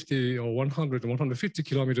 mostly 50 or 100 or 150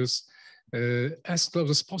 kilometers, as close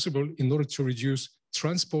as possible in order to reduce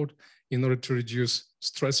transport, in order to reduce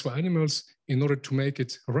stress for animals, in order to make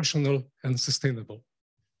it rational and sustainable.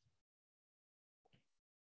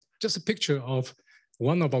 Just a picture of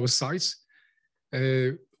one of our sites,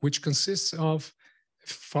 which consists of,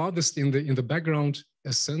 farthest in the background,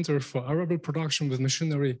 a center for arable production with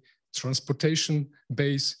machinery, transportation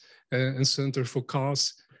base, and center for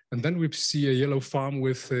cars. And then we see a yellow farm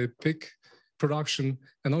with pig production.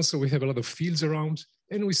 And also we have a lot of fields around.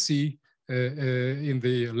 And we see in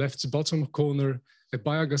the left bottom corner, a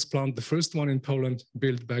biogas plant, the first one in Poland,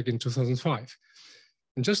 built back in 2005.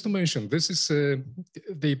 And just to mention, this is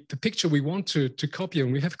the picture we want to copy,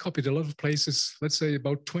 and we have copied a lot of places, let's say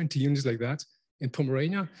about 20 units like that in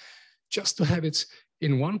Pomerania, just to have it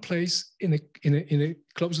in one place in a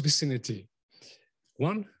close vicinity.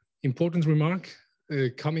 One important remark,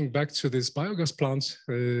 coming back to this biogas plant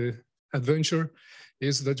adventure,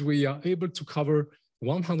 is that we are able to cover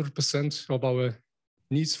 100% of our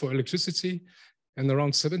needs for electricity and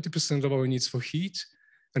around 70% of our needs for heat.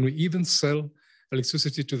 And we even sell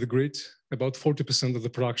electricity to the grid, about 40% of the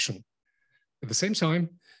production. At the same time,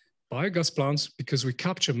 biogas plants, because we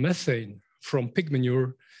capture methane from pig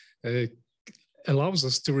manure, allows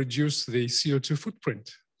us to reduce the CO2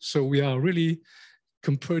 footprint. So we are really,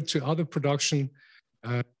 compared to other production,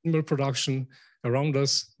 animal production around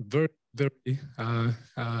us, very, very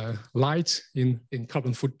light in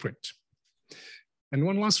carbon footprint. And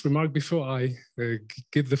one last remark before I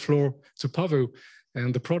give the floor to Paweł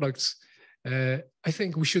and the products. I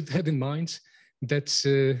think we should have in mind that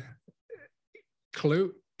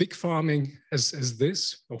big farming as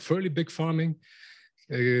this, or fairly big farming,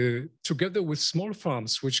 together with small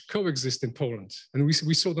farms which coexist in Poland. And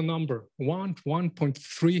we saw the number,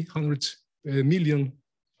 1.3 million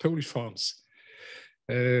Polish farms.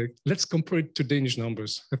 Let's compare it to Danish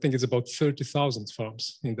numbers. I think it's about 30,000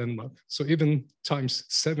 farms in Denmark. So even times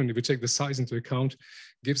 7, if we take the size into account,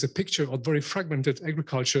 gives a picture of very fragmented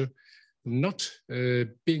agriculture, not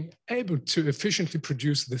being able to efficiently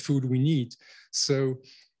produce the food we need. So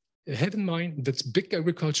have in mind that big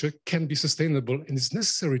agriculture can be sustainable, and it's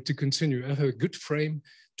necessary to continue to have a good frame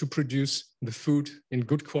to produce the food in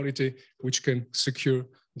good quality, which can secure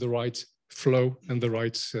the right flow and the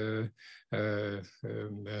right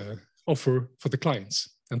offer for the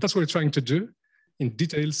clients. And that's what we're trying to do. In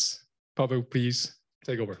details, Paweł, please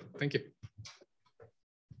take over. Thank you.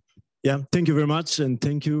 Yeah, thank you very much, and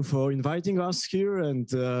thank you for inviting us here and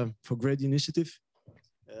for great initiative.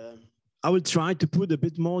 I will try to put a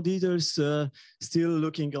bit more details, still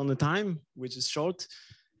looking on the time, which is short.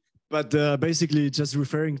 But basically, just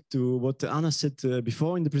referring to what Anna said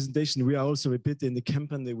before in the presentation, we are also a bit in the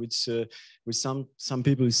company which some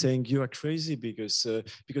people is saying you are crazy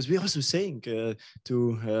because we are also saying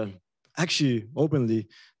to actually openly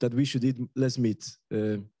that we should eat less meat.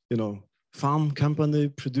 You know, farm company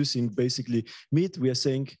producing basically meat. We are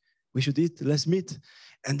saying we should eat less meat,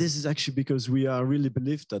 and this is actually because we are really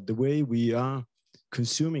believe that the way we are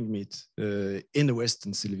consuming meat in the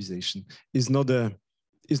Western civilization is not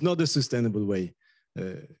a sustainable way.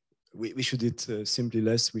 We should eat simply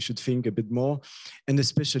less. We should think a bit more, and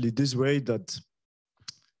especially this way that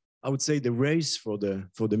I would say the race for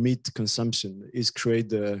the meat consumption is create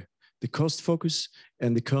the cost focus,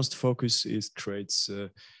 and the cost focus is creates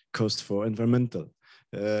cost for environmental,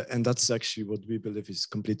 and that's actually what we believe is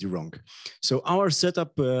completely wrong. So our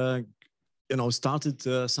setup, you know, started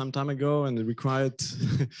some time ago, and it required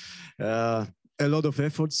a lot of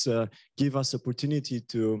efforts, give us opportunity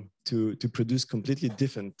to produce completely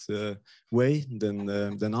different way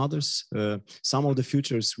than others. Some of the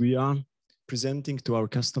features we are presenting to our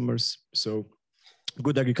customers. So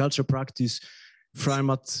good agriculture practice,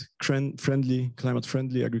 climate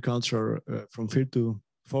friendly agriculture from field to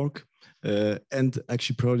fork, and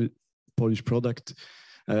actually Polish product.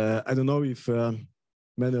 I don't know if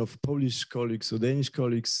many of Polish colleagues or Danish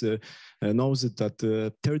colleagues knows it that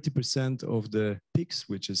 30% of the pigs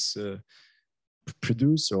which is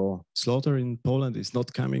produced or slaughtered in Poland is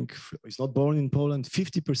not born in Poland.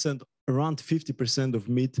 Around 50% of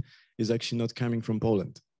meat is actually not coming from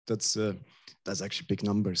Poland. That's actually big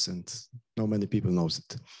numbers, and not many people knows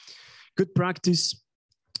it. Good practice.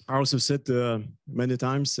 I also said many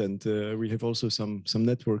times, and we have also some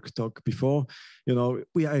network talk before, you know,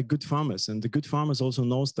 we are good farmers, and the good farmers also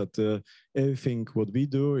knows that everything what we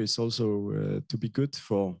do is also to be good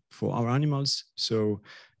for our animals. So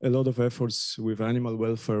a lot of efforts with animal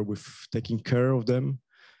welfare, with taking care of them.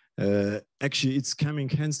 Actually, it's coming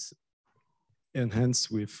hands in hands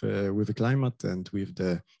with the climate and with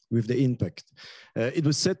the impact. It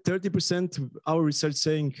was said 30%. Our research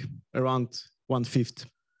saying around 1/5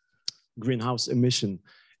 greenhouse emission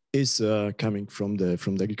is coming from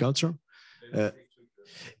the agriculture.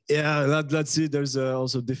 Yeah, let's see. There's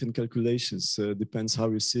also different calculations. Depends how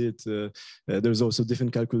you see it. There's also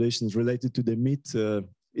different calculations related to the meat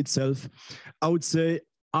itself. I would say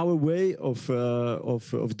our way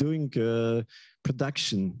of doing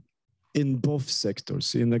production in both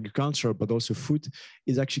sectors, in agriculture but also food,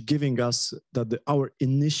 is actually giving us that our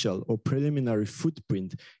initial or preliminary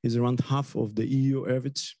footprint is around half of the EU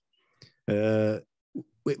average.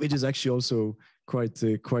 Which is actually also quite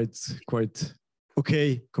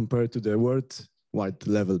okay compared to the worldwide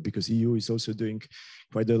level, because EU is also doing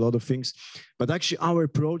quite a lot of things. But actually our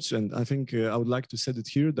approach, and I think I would like to say it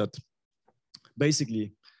here, that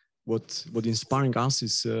basically what inspiring us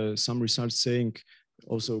is some research saying,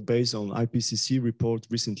 also based on IPCC report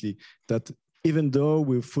recently, that even though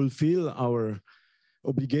we fulfill our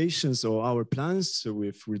obligations or our plans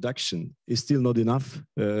with reduction is still not enough.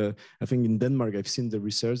 I think in Denmark, I've seen the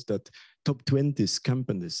research that top 20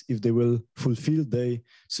 companies, if they will fulfill their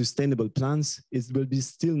sustainable plans, it will be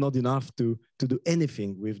still not enough to do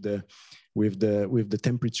anything with the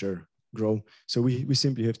temperature grow. So we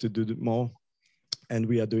simply have to do more, and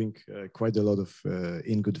we are doing quite a lot of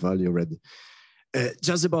in good value already.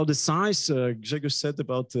 Just about the size, Grzegorz said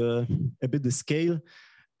about a bit the scale.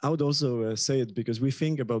 I would also say it because we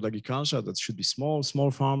think about agriculture that should be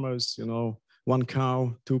small farmers, you know, 1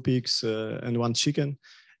 cow, 2 pigs, and 1 chicken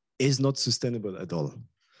is not sustainable at all.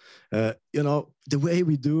 You know, the way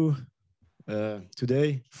we do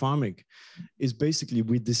today farming is basically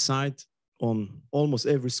we decide on almost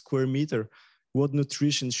every square meter what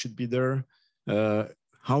nutrition should be there,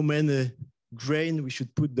 how many grain we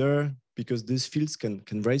should put there, because these fields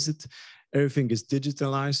can raise it. Everything is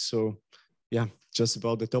digitalized. So yeah, just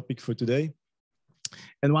about the topic for today.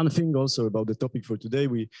 And one thing also about the topic for today,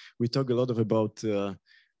 we talk a lot about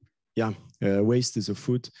wastes of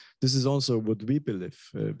food. This is also what we believe,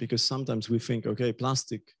 because sometimes we think, okay,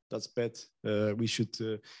 plastic, that's bad. We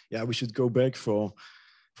should go back for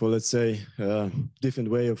let's say different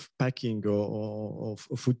way of packing or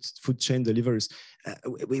food chain deliveries.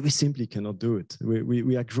 We simply cannot do it.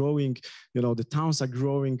 We are growing, you know, the towns are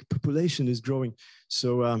growing, population is growing.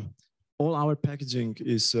 So all our packaging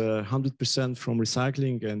is 100% from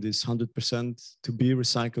recycling and is 100% to be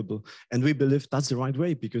recyclable. And we believe that's the right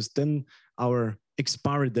way, because then our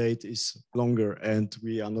expiry date is longer and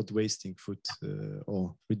we are not wasting food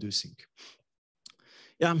or reducing.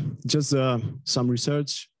 Yeah, just some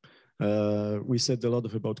research. We said a lot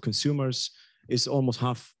about consumers. It's almost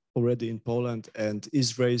half already in Poland and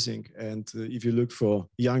is rising. And if you look for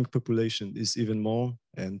young population, is even more.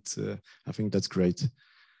 And I think that's great.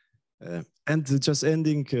 And just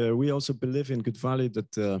ending, we also believe in Good Valley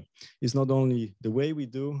that it's not only the way we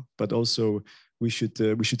do, but also we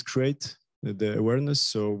should create the awareness.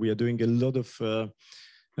 So we are doing a lot of,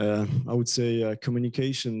 I would say,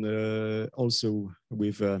 communication, also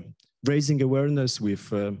with raising awareness,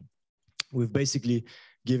 with basically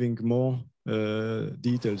giving more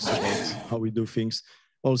details about how we do things.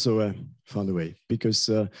 Also found a way, because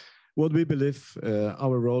what we believe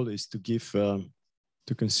our role is to give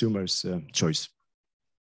to consumers choice.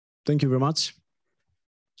 Thank you very much.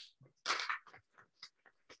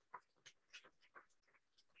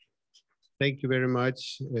 Thank you very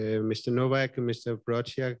much, Mr. Novak and Mr.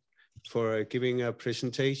 Brociak, for giving a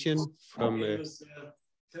presentation from... It was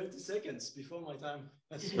 30 seconds before my time.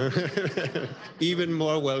 Even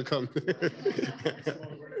more welcome.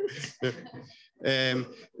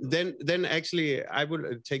 Then actually, I will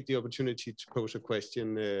take the opportunity to pose a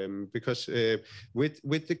question because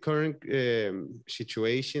with the current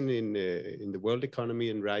situation in the world economy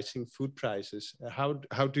and rising food prices,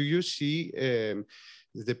 how do you see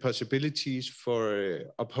the possibilities for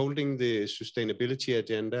upholding the sustainability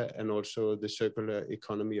agenda and also the circular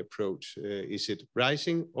economy approach? Is it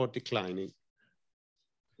rising or declining?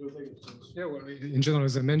 Yeah, well, in general,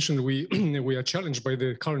 as I mentioned, we are challenged by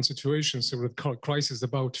the current situation, so the crisis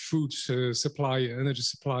about food supply, energy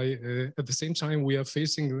supply. At the same time, we are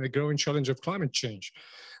facing a growing challenge of climate change.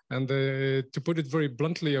 And to put it very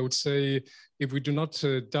bluntly, I would say, if we do not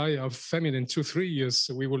die of famine in 2-3 years,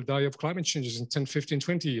 we will die of climate changes in 10, 15,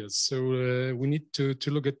 20 years. So we need to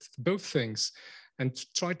look at both things and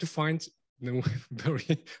try to find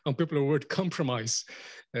very unpopular word, compromise,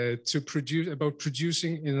 to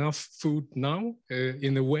producing enough food now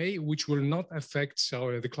in a way which will not affect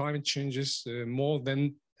the climate changes more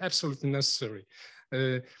than absolutely necessary,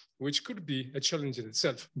 which could be a challenge in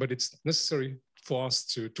itself, but it's necessary for us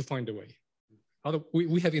to find a way.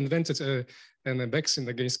 We have invented a vaccine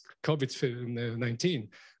against COVID-19,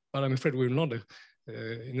 but I'm afraid we will not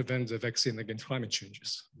invent a vaccine against climate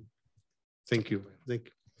changes. Thank you. Thank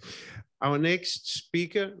you. Our next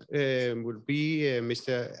speaker will be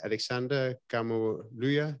Mr. Alexander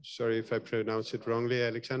Gamolya. Sorry if I pronounce it wrongly,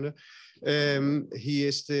 Alexander. He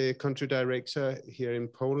is the country director here in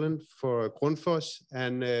Poland for Grundfos,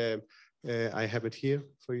 and I have it here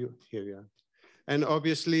for you. Here we are. And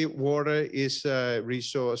obviously, water is a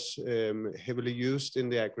resource heavily used in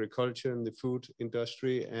the agriculture and the food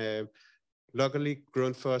industry. Luckily,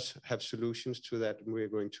 Grundfos have solutions to that, and we're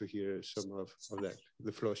going to hear some of that.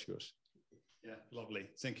 The floor is yours. Yeah, lovely.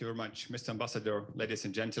 Thank you very much, Mr. Ambassador. Ladies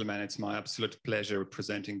and gentlemen, it's my absolute pleasure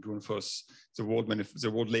representing Grundfos, the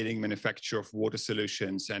world-leading manufacturer of water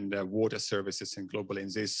solutions and water services and globally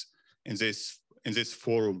in this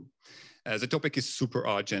forum. The topic is super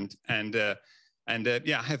urgent, and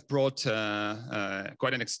yeah, I have brought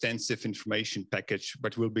quite an extensive information package,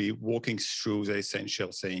 but we'll be walking through the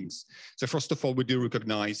essential things. So first of all, we do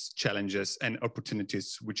recognize challenges and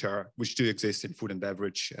opportunities which do exist in food and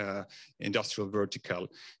beverage industrial vertical.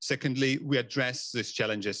 Secondly, we address these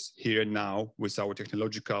challenges here and now with our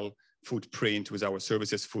technological footprint, with our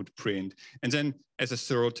services footprint. And then as a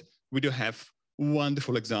third, we do have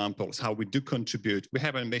wonderful examples how we do contribute. We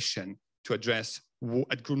have a mission to address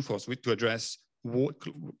at Grundfos, to address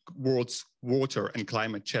world's water and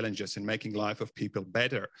climate challenges and making life of people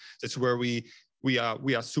better. That's where we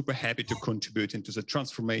are super happy to contribute into the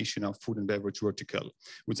transformation of food and beverage vertical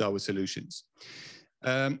with our solutions.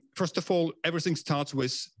 First of all, everything starts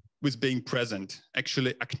with being present,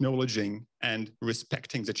 actually acknowledging and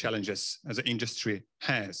respecting the challenges as the industry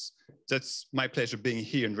has. That's my pleasure being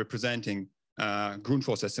here and representing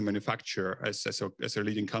Grundfos as a manufacturer, as a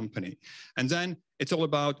leading company. And then it's all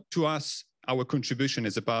about, to us, our contribution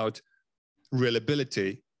is about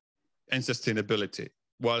reliability and sustainability,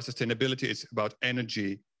 while sustainability is about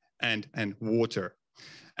energy and water.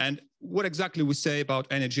 And what exactly we say about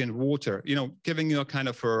energy and water, giving you a kind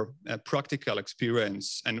of a practical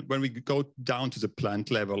experience. And when we go down to the plant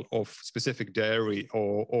level of specific dairy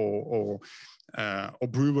or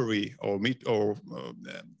brewery or meat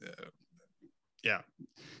yeah.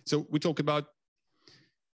 So we talk about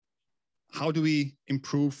how do we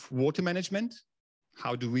improve water management?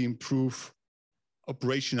 How do we improve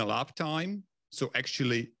operational uptime? So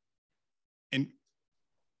actually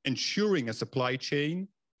ensuring a supply chain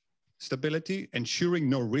stability, ensuring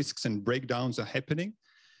no risks and breakdowns are happening.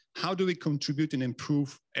 How do we contribute and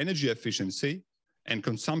improve energy efficiency and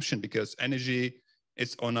consumption? Because energy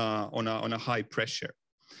it's on a high pressure.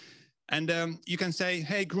 And you can say,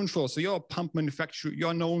 hey, Grundfos, so you're a pump manufacturer,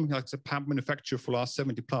 you're known as a pump manufacturer for the last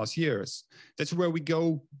 70+ years. That's where we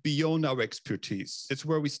go beyond our expertise. That's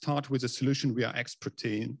where we start with a solution we are expert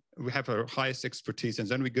in. We have our highest expertise, and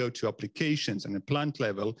then we go to applications and the plant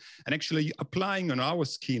level, and actually applying on our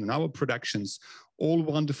skin, on our productions, all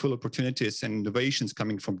wonderful opportunities and innovations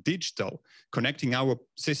coming from digital, connecting our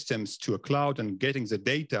systems to a cloud and getting the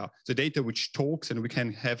data which talks, and we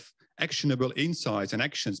can have actionable insights and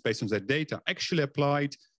actions based on that data actually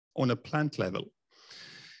applied on a plant level.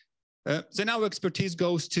 Then our expertise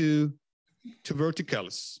goes to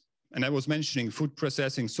verticals. And I was mentioning food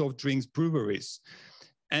processing, soft drinks, breweries.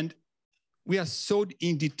 And we are so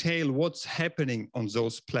in detail what's happening on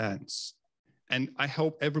those plants. And I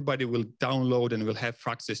hope everybody will download and will have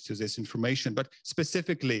access to this information, but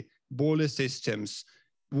specifically boiler systems,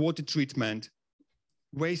 water treatment,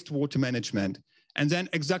 wastewater management, and then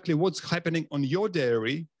exactly what's happening on your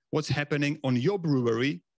dairy, what's happening on your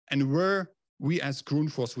brewery, and where we as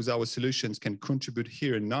Grundfos with our solutions can contribute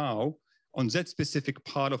here and now on that specific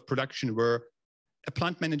part of production where a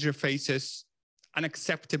plant manager faces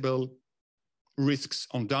unacceptable risks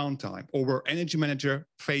on downtime, or where energy manager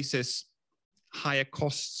faces higher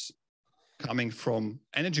costs coming from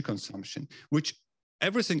energy consumption, which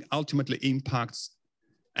everything ultimately impacts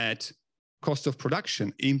at cost of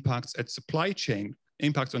production, impacts at supply chain,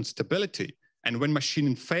 impacts on stability. And when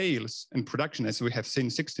machine fails in production, as we have seen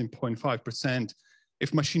 16.5%,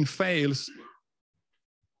 if machine fails,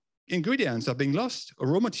 ingredients are being lost, or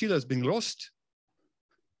raw materials being lost.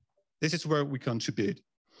 This is where we contribute.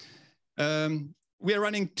 We are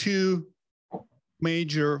running 2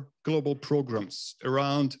 major global programs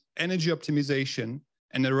around energy optimization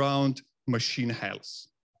and around machine health.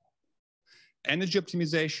 Energy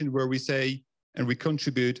optimization, where we say, and we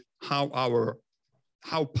contribute how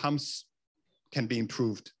pumps can be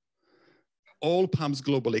improved. All pumps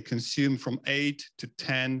globally consume from 8 to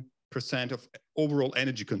 10% of overall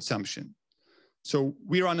energy consumption. So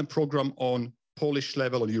we run a program on Polish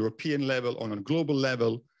level, on European level, on a global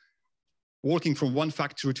level, working from one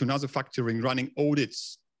factory to another factory, running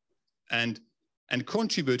audits and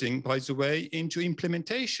contributing, by the way, into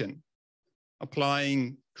implementation,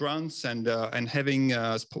 applying grants and having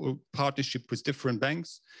a partnership with different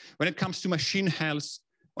banks. When it comes to machine health,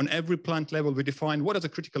 on every plant level, we define what are the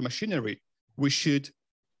critical machinery we should,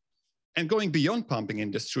 and going beyond pumping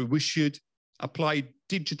industry, we should apply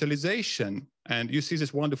digitalization. And you see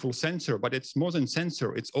this wonderful sensor, but it's more than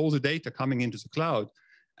sensor, it's all the data coming into the cloud.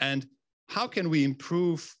 And how can we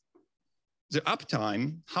improve the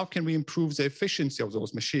uptime? How can we improve the efficiency of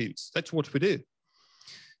those machines? That's what we do.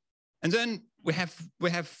 And then we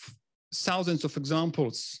have thousands of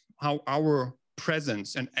examples how our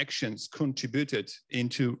presence and actions contributed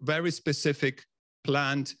into very specific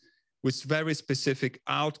plant with very specific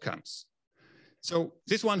outcomes. So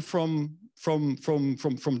this one from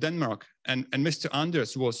Denmark, and Mr.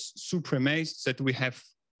 Anders was super amazed that we have,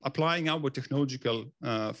 applying our technological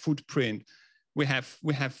footprint, we have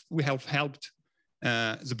helped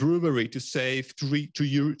the brewery to save, to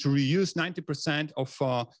reuse 90%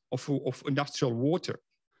 of industrial water.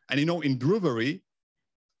 And you know, in brewery,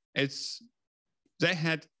 they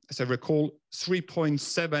had, as I recall,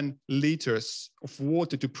 3.7 liters of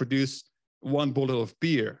water to produce 1 bottle of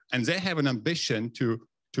beer. And they have an ambition to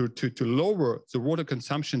lower the water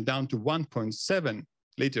consumption down to 1.7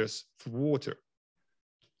 liters of water.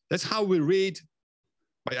 That's how we read,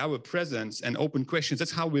 by our presence and open questions,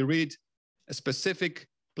 that's how we read a specific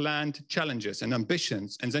plant challenges and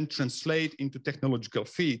ambitions, and then translate into technological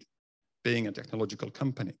feed, being a technological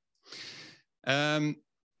company.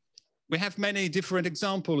 We have many different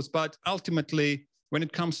examples, but ultimately, when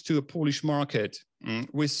it comes to a Polish market,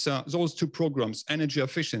 with those 2 programs, energy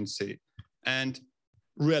efficiency and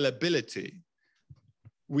reliability,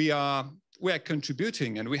 we are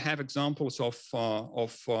contributing, and we have examples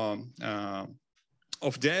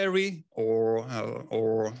of dairy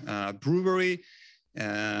or brewery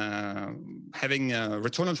having a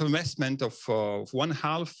return on investment of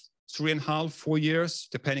 1.5, 3.5, 4 years,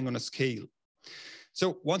 depending on the scale.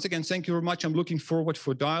 So once again, thank you very much. I'm looking forward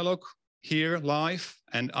for dialogue here live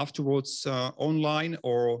and afterwards online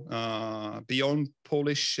or beyond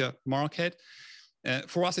Polish market.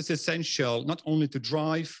 For us, it's essential not only to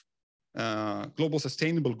drive global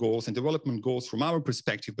sustainable goals and development goals from our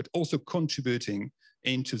perspective, but also contributing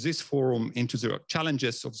into this forum, into the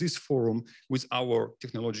challenges of this forum with our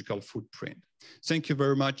technological footprint. Thank you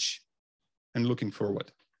very much and looking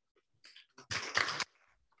forward.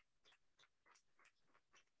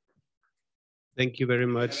 Thank you very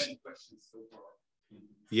much.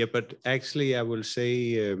 Yeah, but actually I will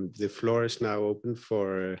say the floor is now open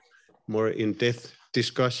for more in-depth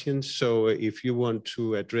discussions. So if you want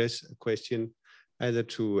to address a question either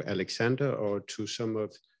to Alexander or to some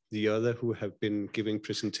of the other who have been giving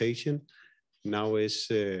presentation, now is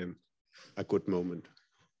a good moment.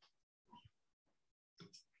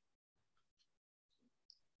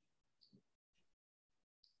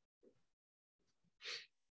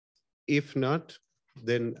 If not,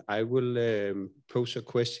 then I will pose a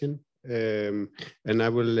question, and I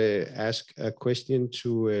will ask a question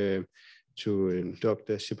to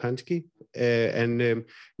Dr. Szczepanski.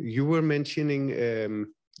 You were mentioning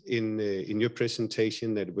in your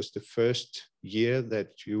presentation that it was the first year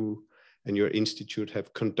that you and your institute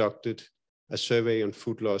have conducted a survey on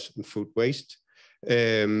food loss and food waste.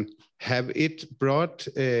 Have it brought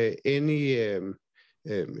any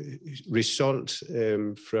results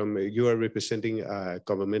from, you are representing a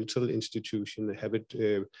governmental institution, have it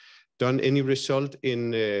done any result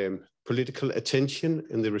in political attention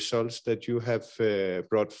in the results that you have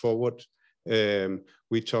brought forward?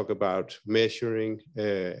 We talk about measuring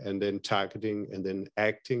and then targeting and then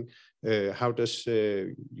acting. How does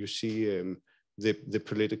you see the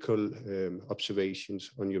political observations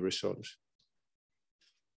on your results?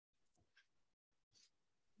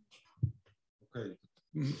 Okay.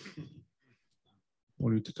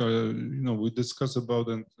 Political, we discussed about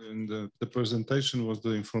it in the presentation was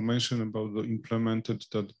the information about the implemented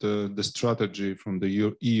that the strategy from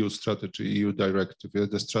the EU strategy, EU directive,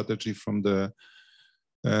 the strategy from the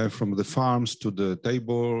farms to the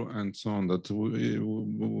table and so on, that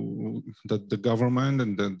that the government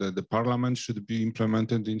and the parliament should be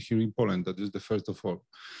implemented in here in Poland. That is the first of all.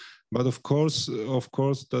 But of course,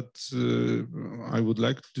 that I would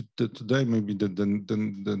like to today maybe the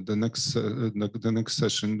next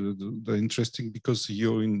session the interesting, because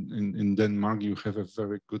you in Denmark you have a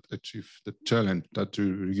very good achieved the challenge that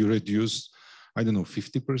you reduce, I don't know,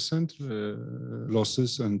 50%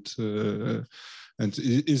 losses, and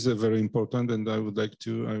it is a very important, and I would like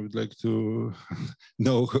to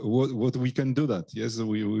know what we can do that, yes,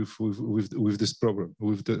 with this problem,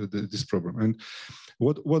 with this problem. And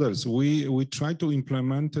what else? We try to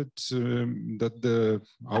implement it, that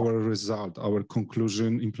our result, our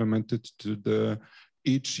conclusion implemented to the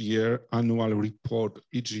each year annual report,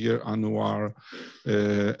 each year annual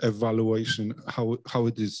evaluation, how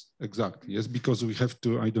it is exactly, yes, because we have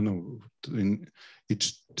to, I don't know, in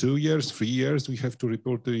each 2 years, 3 years, we have to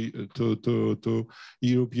report to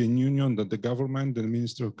European Union that the government, the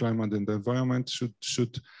Minister of Climate and Environment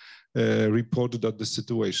should report that the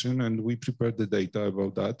situation, and we prepare the data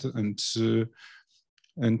about that, and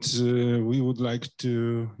we would like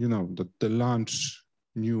to, that the launch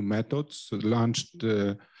new methods,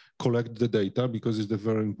 collect the data, because it's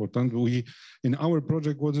very important. We in our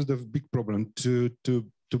project, what is the big problem? To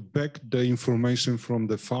back the information from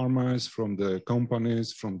the farmers, from the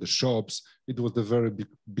companies, from the shops. It was a very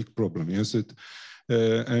big problem. Yes,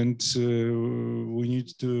 and we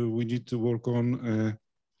need to work on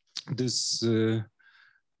this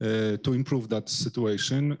to improve that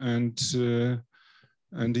situation, and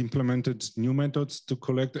implemented new methods to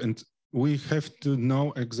collect, and we have to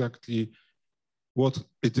know exactly what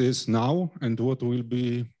it is now and what will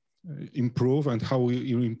be improve and how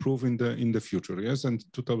we improve in the future. Yes, and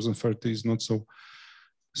 2030 is not so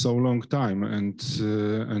long time, and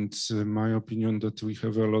my opinion that we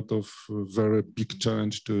have a lot of very big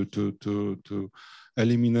challenge to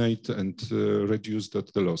eliminate and reduce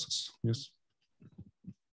the losses. Yes.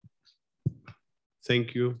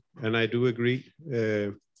 Thank you, and I do agree.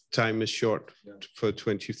 Time is short for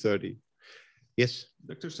 2030. Yes,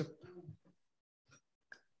 Dr.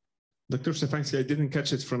 Szczepanski, I didn't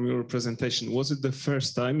catch it from your presentation. Was it the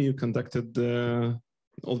first time you conducted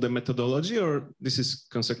all the methodology, or this is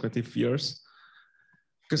consecutive years?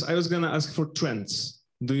 Because I was going to ask for trends.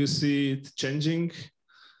 Do you see it changing?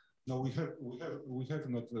 No, we have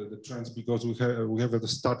not the trends, because we have the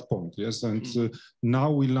start point. Yes, and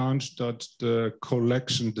now we launched the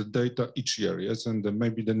collection, the data each year. Yes, and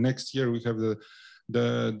maybe the next year we have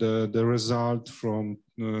the result from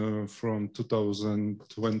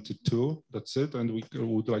 2022. That's it, and we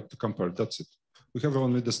would like to compare. That's it. We have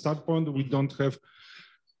only the start point. We don't have.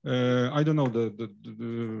 I don't know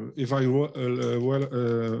if I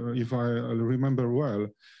remember well.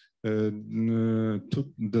 The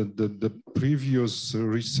previous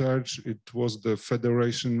research, it was the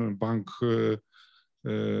Federation Bank.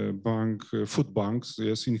 Food banks,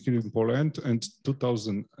 yes, here in Poland, and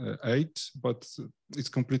 2008, but it's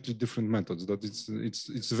completely different methods. That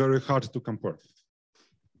it's very hard to compare.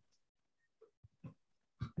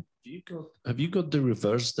 Have you got the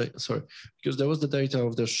reverse data? Sorry, because there was the data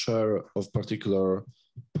of the share of particular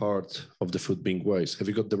part of the food being waste. Have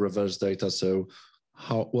you got the reverse data? So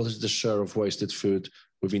what is the share of wasted food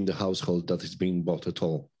within the household that is being bought at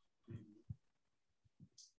all?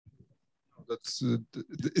 That's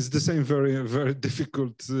it's the same. Very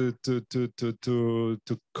difficult to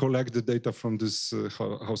collect the data from this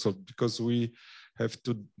household, because we have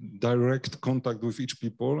to direct contact with each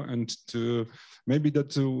people, and to maybe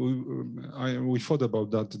that we thought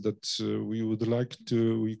about that we would like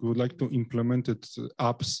to implement it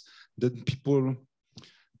apps that people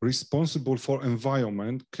responsible for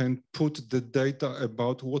environment can put the data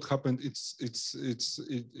about what happened. It's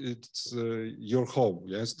your home,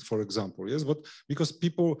 yes, for example, yes, but because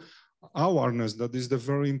people awareness that is the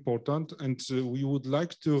very important, and we would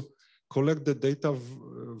like to collect the data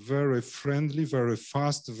very friendly, very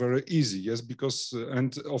fast, very easy, yes, because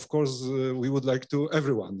and of course we would like to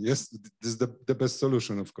everyone, yes, this is the best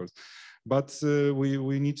solution, of course. But we're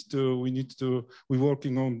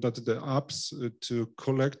working on that the apps to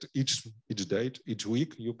collect each date, each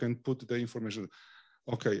week. You can put the information.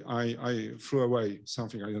 Okay, I threw away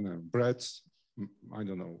something, I don't know, breads, I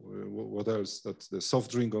don't know what else, that's the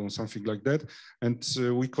soft drink or something like that, and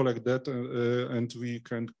we collect that, and we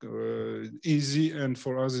can easy, and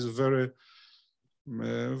for us is very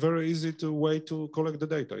easy way to collect the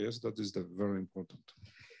data. Yes, that is the very important.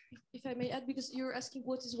 If I may add, because you're asking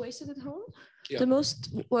what is wasted at home, yeah.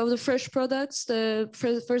 the fresh products,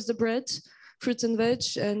 first the bread, fruits and veg,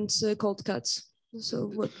 and cold cuts. So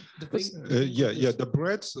what? The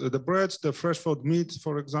breads, the fresh food, meat,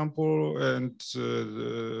 for example, and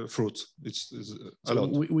fruits. It's a lot.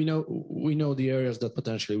 We know the areas that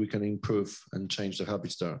potentially we can improve and change the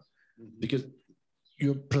habits there, because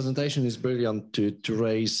your presentation is brilliant to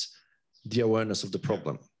raise the awareness of the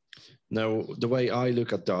problem. Now, the way I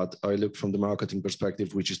look at that, I look from the marketing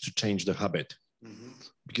perspective, which is to change the habit.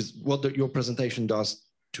 Because what your presentation does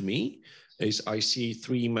to me is I see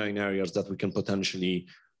three main areas that we can potentially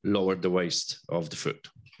lower the waste of the food,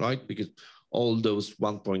 right? Because all those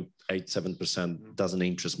 1.87% doesn't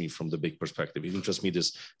interest me from the big perspective. It interests me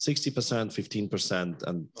this 60%, 15%,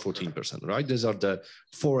 and 14%, right? These are the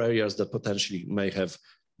four areas that potentially may have,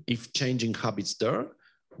 if changing habits there,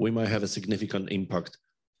 we might have a significant impact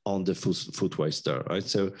on the food waste there, right?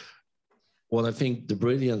 So what I think the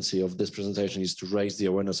brilliancy of this presentation is to raise the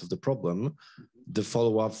awareness of the problem. The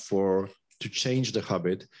follow-up to change the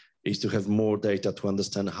habit is to have more data to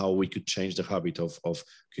understand how we could change the habit of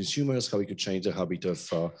consumers, how we could change the habit of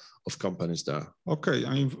companies there. Okay,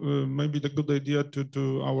 maybe the good idea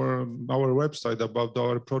to our website about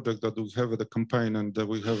our project, that we have the campaign, and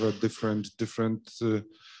we have a different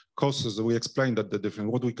causes. We explained that the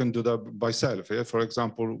different what we can do that by self. Yeah? For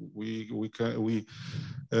example, we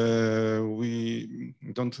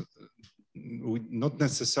not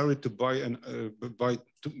necessary to buy and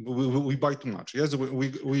we buy too much. Yes,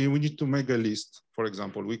 we need to make a list. For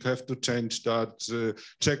example, we have to change that,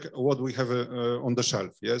 check what we have on the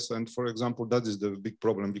shelf. Yes, and for example, that is the big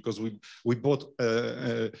problem, because we bought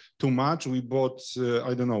too much. We bought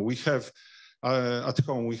I don't know. We have. At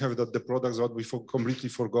home, we have the products that we completely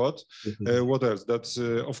forgot. What else? That's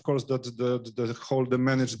of course that's the whole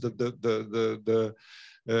manage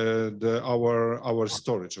our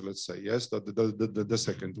storage. Let's say yes. The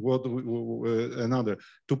second. What another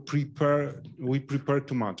to prepare? We prepare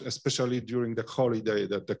too much, especially during the holiday,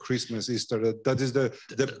 the Christmas, Easter. That is the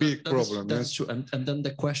big problem. That's true. And then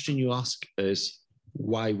the question you ask is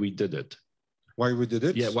why we did it. Why we did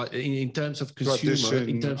it? Yeah, well, in terms of consumer, tradition,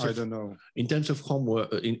 in terms of, I don't know. In terms of homework,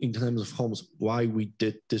 in terms of homes, why we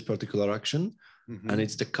did this particular action, and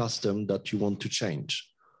it's the custom that you want to change.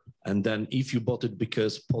 And then if you bought it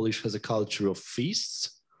because Polish has a culture of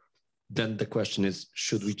feasts, then the question is,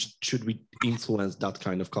 should we influence that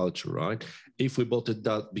kind of culture, right? If we bought it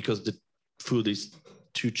that because the food is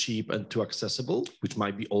too cheap and too accessible, which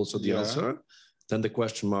might be also the answer, then the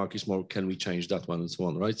question mark is more, can we change that one and so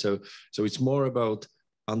on, right? So it's more about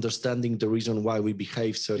understanding the reason why we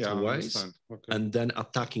behave certain ways, and then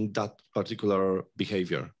attacking that particular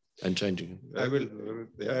behavior and changing. I will,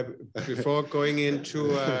 before going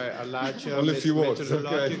into a larger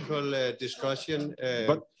methodological discussion,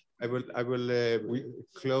 but I will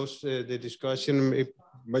close the discussion.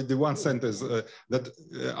 Maybe one sentence that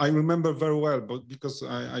I remember very well, but because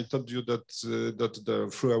I told you that the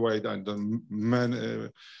threw away and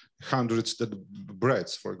the hundreds the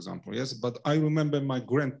breads, for example, yes. But I remember my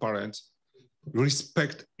grandparents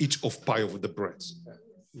respect each of pie of the breads.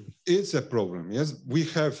 It's a problem, yes. We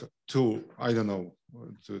have to, I don't know,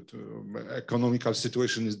 economical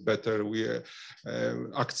situation is better. We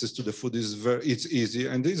access to the food is it's easy,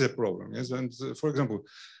 and is a problem. Yes, and for example,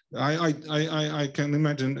 I can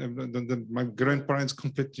imagine that my grandparents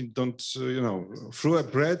completely don't, through a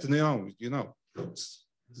bread, it's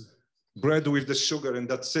bread with the sugar and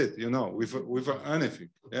that's it, with anything.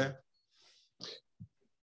 Yeah.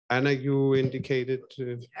 Anna, you indicated.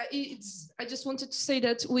 I just wanted to say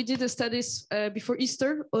that we did the studies before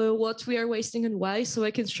Easter, what we are wasting and why, so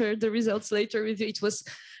I can share the results later with you. It was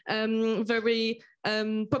very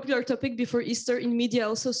popular topic before Easter in media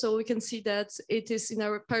also, so we can see that it is in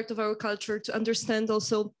our part of our culture to understand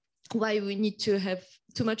also why we need to have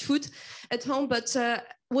too much food at home. But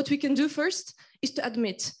what we can do first is to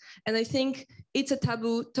admit, and I think it's a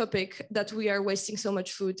taboo topic that we are wasting so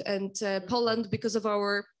much food. And Poland, because of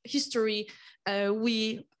our history,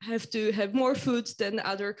 we have to have more food than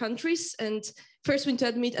other countries. And first we need to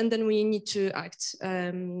admit, and then we need to act.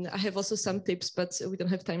 I have also some tips, but we don't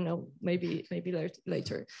have time now. Maybe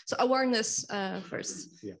later. So awareness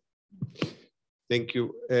first. Yeah. Thank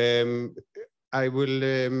you. I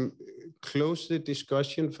will close the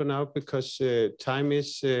discussion for now because time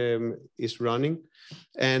is running,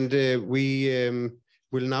 and we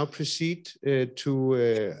will now proceed to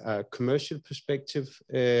a commercial perspective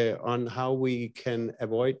on how we can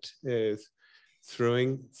avoid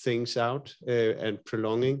throwing things out and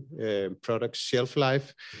prolonging product shelf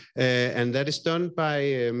life. And that is done by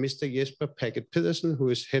Mr. Jesper Paget Pedersen, who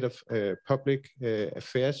is Head of Public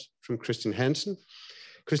Affairs from Christian Hansen.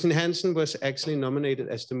 Christian Hansen was actually nominated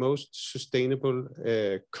as the most sustainable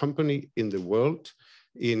company in the world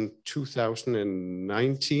in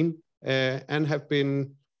 2019 and have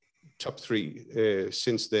been top 3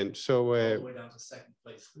 since then. So all the way down to second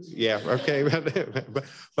place. Yeah, okay,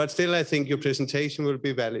 but still, I think your presentation will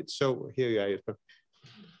be valid. So here you are, Jesper.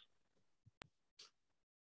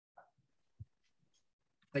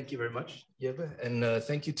 Thank you very much, Jeppe, and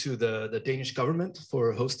thank you to the Danish government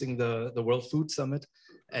for hosting the World Food Summit,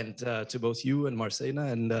 and to both you and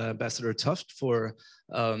Marcena and Ambassador Tuft for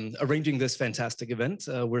arranging this fantastic event.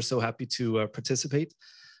 We're so happy to participate.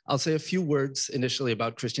 I'll say a few words initially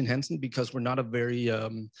about Christian Hansen because we're not a very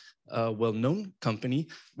well-known company.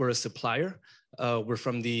 We're a supplier. We're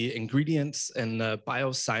from the ingredients and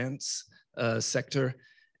bioscience sector,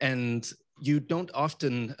 and you don't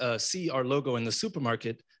often see our logo in the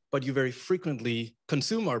supermarket, but you very frequently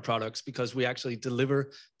consume our products because we actually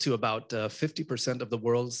deliver to about 50% of the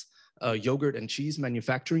world's yogurt and cheese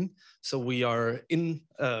manufacturing. So we are in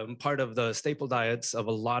part of the staple diets of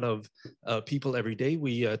a lot of people every day.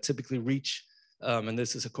 We typically reach, and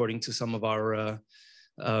this is according to some of our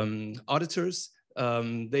auditors,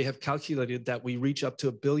 they have calculated that we reach up to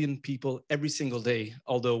 1 billion people every single day,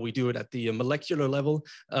 although we do it at the molecular level,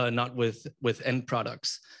 not with end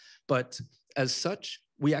products. But as such,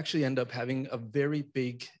 we actually end up having a very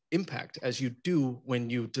big impact, as you do when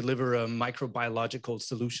you deliver microbiological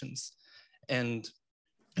solutions. And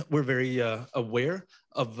we're very aware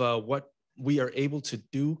of what we are able to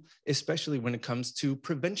do, especially when it comes to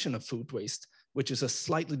prevention of food waste, which is a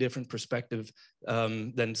slightly different perspective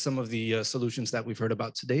than some of the solutions that we've heard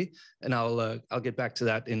about today. And I'll get back to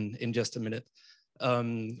that in just a minute.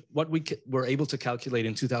 What we were able to calculate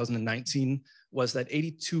in 2019 was that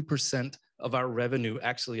 82% of our revenue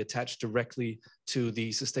actually attached directly to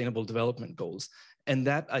the Sustainable Development Goals. And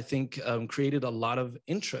that, I think, created a lot of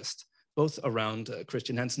interest, both around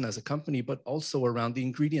Christian Hansen as a company, but also around the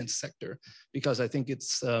ingredients sector, because I think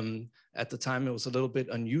it's, at the time, it was a little bit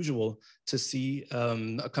unusual to see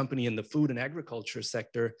a company in the food and agriculture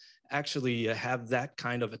sector actually have that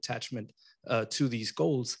kind of attachment to these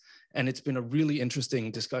goals. And it's been a really interesting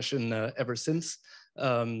discussion ever since.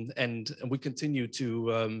 And we continue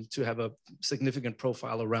to have a significant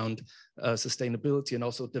profile around sustainability and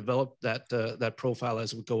also develop that profile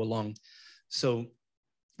as we go along. So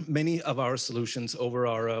many of our solutions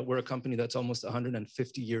we're a company that's almost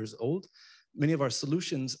 150 years old. Many of our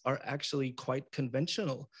solutions are actually quite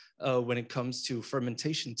conventional when it comes to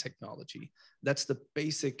fermentation technology. That's the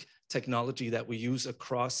basic technology that we use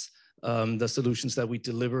across the solutions that we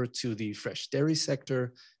deliver to the fresh dairy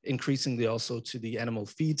sector, increasingly also to the animal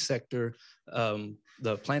feed sector,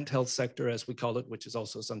 the plant health sector, as we call it, which is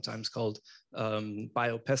also sometimes called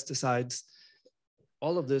biopesticides.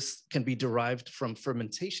 All of this can be derived from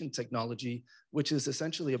fermentation technology, which is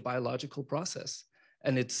essentially a biological process.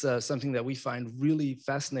 And it's something that we find really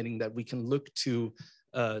fascinating, that we can look to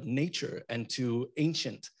nature and to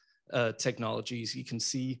ancient technologies. You can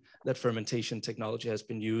see that fermentation technology has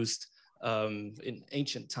been used in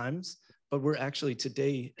ancient times, but we're actually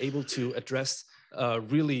today able to address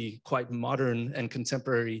really quite modern and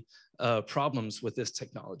contemporary problems with this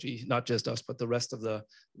technology. Not just us, but the rest of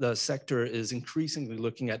the sector is increasingly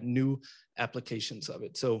looking at new applications of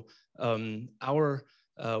it. So our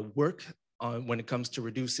work when it comes to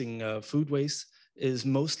reducing food waste is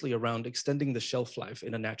mostly around extending the shelf life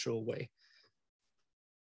in a natural way.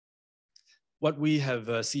 What we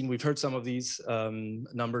have seen, we've heard some of these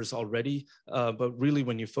numbers already, but really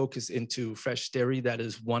when you focus into fresh dairy, that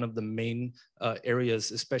is one of the main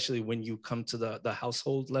areas, especially when you come to the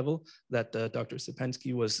household level that Dr.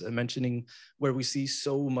 Stepanski was mentioning, where we see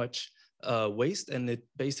so much waste. And it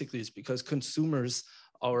basically is because consumers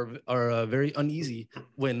are very uneasy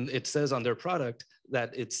when it says on their product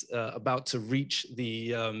that it's about to reach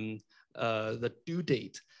the due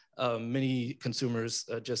date. Many consumers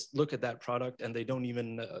just look at that product and they don't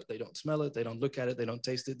even, they don't smell it, they don't look at it, they don't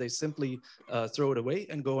taste it, they simply throw it away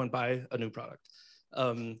and go and buy a new product.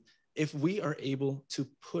 If we are able to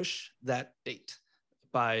push that date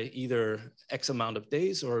by either X amount of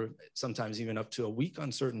days or sometimes even up to a week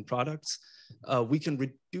on certain products, we can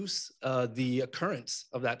reduce the occurrence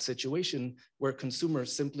of that situation where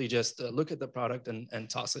consumers simply just look at the product and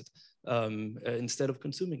toss it instead of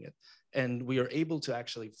consuming it. And we are able to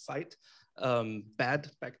actually fight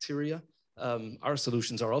bad bacteria. Our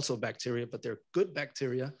solutions are also bacteria, but they're good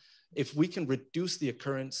bacteria. If we can reduce the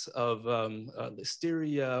occurrence of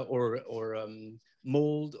listeria or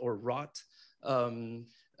mold or rot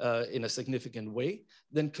in a significant way,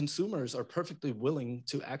 then consumers are perfectly willing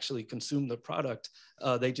to actually consume the product.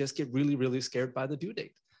 They just get really, really scared by the due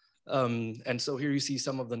date. And so here you see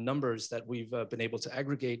some of the numbers that we've been able to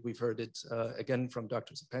aggregate. We've heard it again from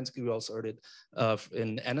Dr. Stepanski. We also heard it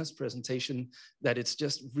in Anna's presentation, that it's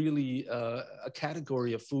just really a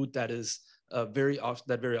category of food that is very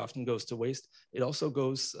often goes to waste. It also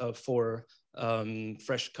goes for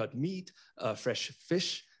fresh cut meat, fresh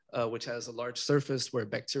fish, which has a large surface where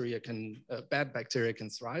bacteria bad bacteria can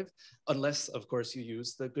thrive, unless of course you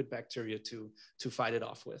use the good bacteria to fight it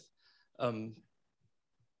off with.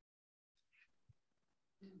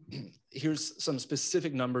 Here's some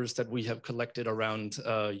specific numbers that we have collected around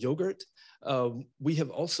yogurt. We have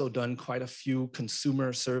also done quite a few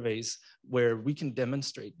consumer surveys where we can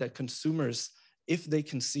demonstrate that consumers, if they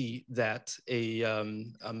can see that a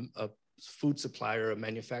food supplier, a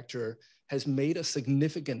manufacturer has made a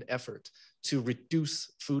significant effort to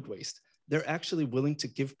reduce food waste, they're actually willing to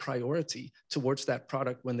give priority towards that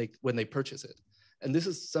product when they purchase it. And this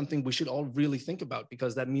is something we should all really think about,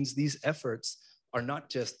 because that means these efforts are not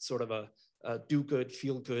just sort of a do good,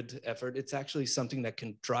 feel good effort. It's actually something that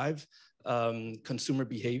can drive consumer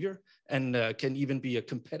behavior and can even be a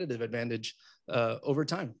competitive advantage over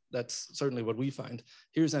time. That's certainly what we find.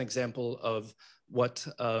 Here's an example of what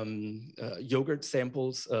yogurt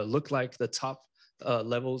samples look like. The top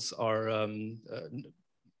levels are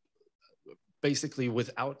basically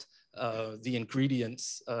without the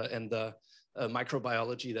ingredients and the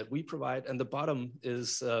microbiology that we provide. And the bottom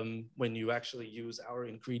is when you actually use our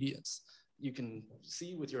ingredients. You can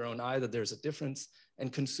see with your own eye that there's a difference,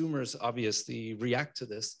 and consumers obviously react to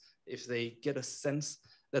this. If they get a sense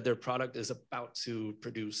that their product is about to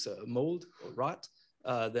produce mold or rot,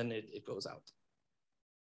 then it goes out.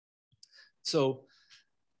 So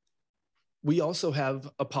we also have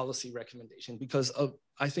a policy recommendation, because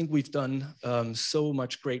I think we've done so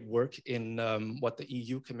much great work in what the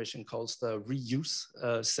EU Commission calls the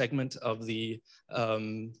reuse segment of the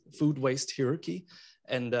food waste hierarchy.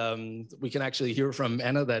 And we can actually hear from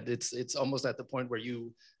Anna that it's almost at the point where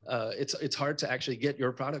it's hard to actually get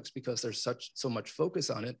your products because there's so much focus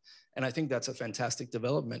on it. And I think that's a fantastic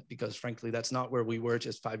development, because frankly, that's not where we were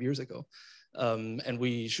just 5 years ago. And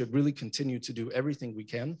we should really continue to do everything we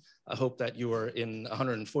can. I hope that you are in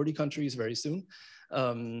 140 countries very soon.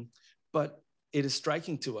 But it is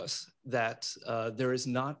striking to us that there is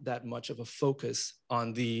not that much of a focus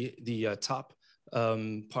on the top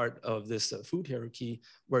part of this food hierarchy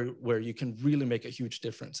where you can really make a huge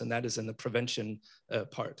difference, and that is in the prevention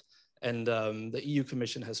part. And the EU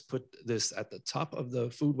Commission has put this at the top of the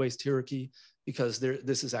food waste hierarchy, because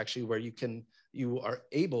this is actually where you are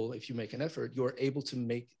able, if you make an effort, you are able to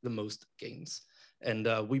make the most gains. And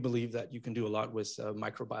we believe that you can do a lot with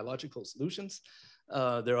microbiological solutions.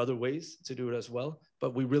 There are other ways to do it as well,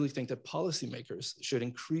 but we really think that policymakers should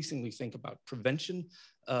increasingly think about prevention,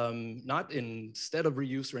 not instead of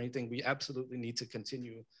reuse or anything. We absolutely need to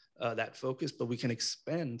continue that focus, but we can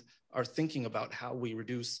expand our thinking about how we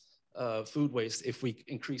reduce food waste if we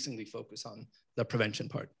increasingly focus on the prevention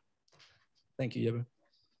part. Thank you, Jeppe.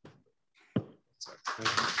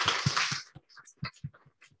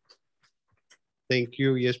 Thank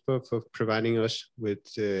you, Jesper, for providing us with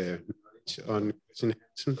knowledge on Christian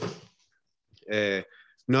Hansen.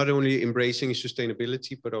 Not only embracing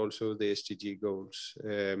sustainability, but also the SDG goals.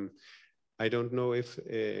 I don't know if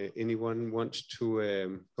anyone wants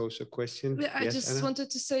to pose a question. Yeah, I yes, just Anna? wanted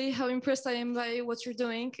to say how impressed I am by what you're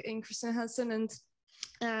doing in Christian Hansen, and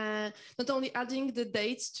not only adding the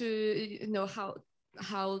dates to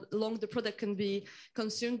how long the product can be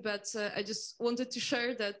consumed, but I just wanted to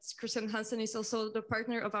share that Christian Hansen is also the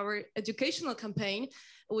partner of our educational campaign,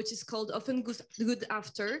 which is called Often Good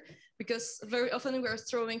After, because very often we are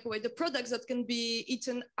throwing away the products that can be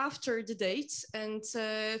eaten after the date. And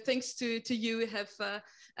thanks to you, we have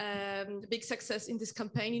big success in this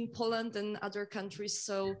campaign in Poland and other countries.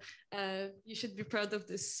 So you should be proud of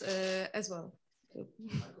this as well.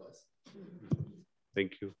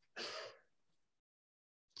 Thank you.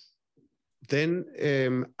 Then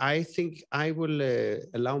I think I will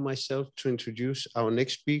allow myself to introduce our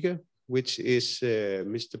next speaker, which is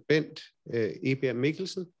Mr. Bent Eber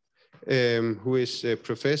Mikkelsen, who is a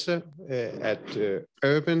professor at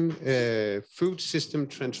Urban Food System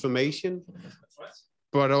Transformation,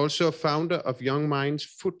 but also founder of Young Minds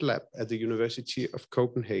Food Lab at the University of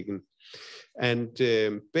Copenhagen. And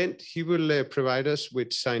Bent, he will provide us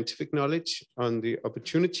with scientific knowledge on the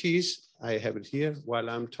opportunities. I have it here while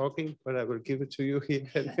I'm talking, but I will give it to you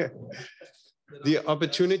here. The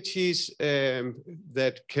opportunities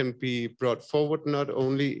that can be brought forward not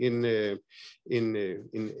only in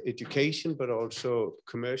education, but also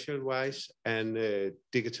commercial-wise and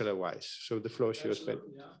digital-wise. So the floor is yours, Bent.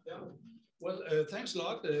 Yeah. Well, thanks a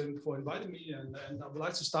lot for inviting me, and I would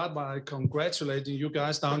like to start by congratulating you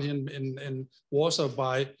guys down here in Warsaw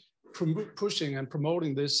by pushing and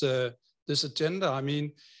promoting this this agenda. I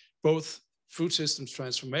mean, both food systems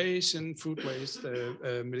transformation, food waste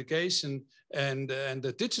mitigation, and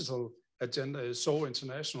the digital agenda is so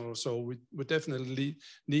international. So we definitely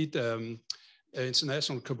need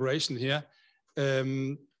international cooperation here.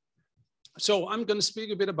 So I'm going to speak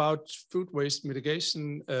a bit about food waste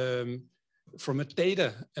mitigation from a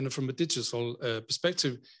data and from a digital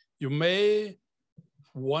perspective. You may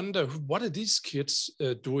wonder, what are these kids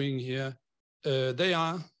doing here? They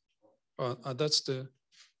are, that's the,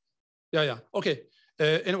 yeah, okay.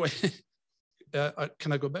 Anyway,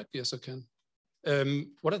 can I go back? Yes, I can.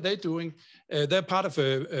 What are they doing? They're part of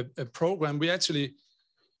a program. We actually,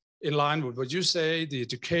 in line with what you say, the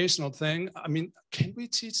educational thing, I mean, can we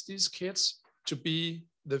teach these kids to be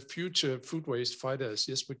the future food waste fighters?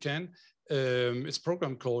 Yes, we can. It's a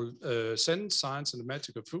program called Sense, Science and the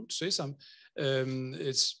Magic of Food, SESAM.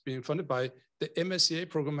 It's being funded by the MSCA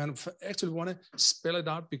program, and I actually want to spell it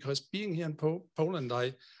out because being here in Poland,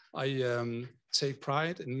 I take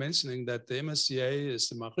pride in mentioning that the MSCA is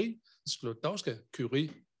the Marie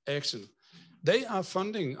Skłodowska-Curie action. They are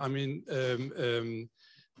funding, I mean,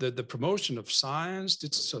 the promotion of science,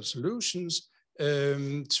 digital solutions,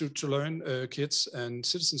 to learn kids and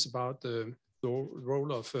citizens about the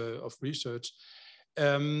role of research.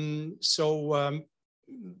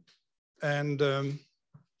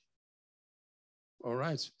 All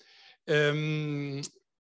right.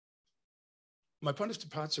 My point of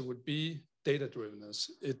departure would be data-drivenness.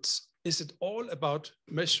 Is it all about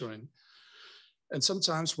measuring? And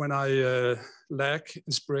sometimes when I lack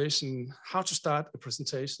inspiration, how to start a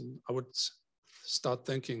presentation, I would start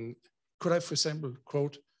thinking, could I, for example,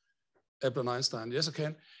 quote Albert Einstein? Yes, I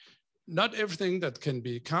can. Not everything that can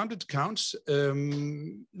be counted counts.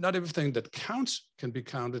 Not everything that counts can be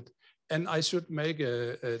counted. And I should make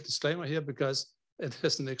a disclaimer here because it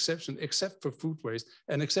has an exception, except for food waste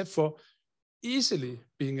and except for easily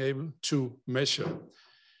being able to measure.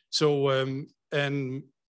 So, and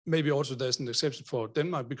maybe also there's an exception for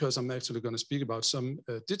Denmark because I'm actually going to speak about some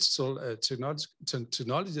digital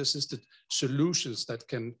technology-assisted solutions that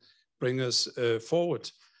can bring us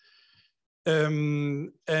forward.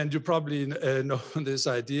 And you probably know this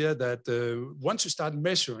idea that once you start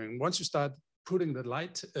measuring, once you start putting the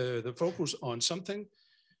light, the focus on something,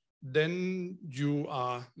 then you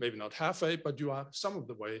are maybe not halfway, but you are some of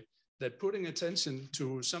the way. That putting attention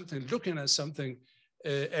to something, looking at something,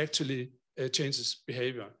 actually changes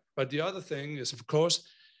behavior. But the other thing is, of course,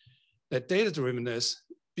 that data-drivenness,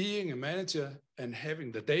 being a manager and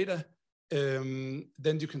having the data,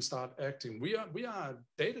 then you can start acting. We are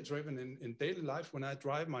data-driven in daily life. When I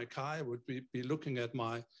drive my car, I would be looking at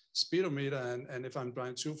my speedometer, and if I'm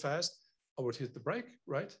driving too fast, I would hit the brake,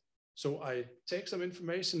 right? So I take some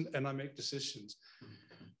information and I make decisions.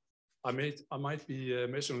 I might be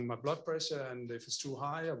measuring my blood pressure, and if it's too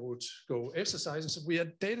high, I would go exercising. So we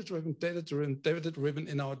are data-driven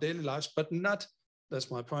in our daily lives, but not, that's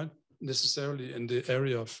my point, necessarily in the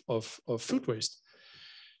area of food waste.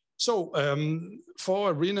 So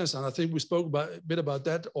for arenas, and I think we spoke a bit about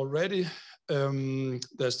that already,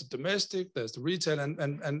 there's the domestic, there's the retail,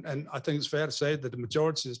 and I think it's fair to say that the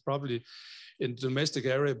majority is probably in the domestic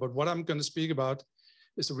area, but what I'm going to speak about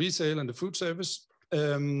is the retail and the food service.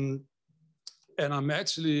 And I'm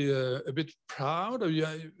actually a bit proud of you.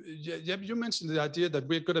 You mentioned the idea that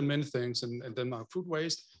we're good at many things in Denmark: food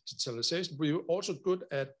waste, digitalization. We're also good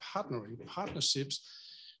at partnerships.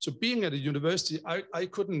 So being at a university, I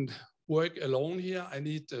couldn't work alone here. I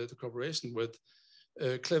need the cooperation with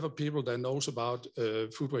clever people that knows about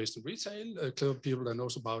food waste and retail, clever people that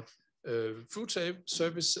knows about food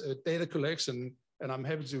service data collection. And I'm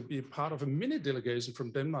happy to be part of a mini delegation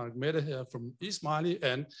from Denmark, Mette here from Ismaili,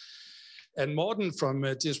 and Morten from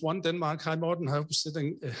GS1 Denmark. Hi, Morten. I'm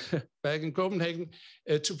sitting back in Copenhagen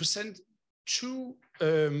to present two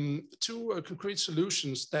concrete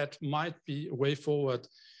solutions that might be a way forward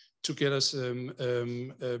to get us a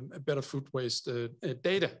better food waste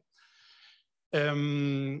data.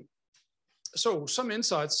 So some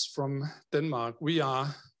insights from Denmark. We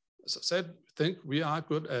are, as I said, think we are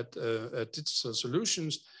good at digital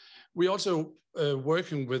solutions. We also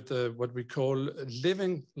working with what we call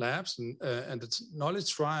living labs and the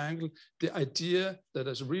knowledge triangle. The idea that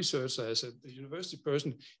as a researcher, as a university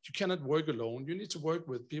person, you cannot work alone. You need to work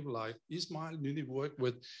with people like Ismail. You need to work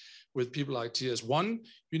with people like GS1.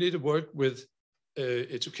 You need to work with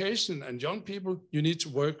education and young people. You need to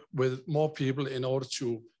work with more people in order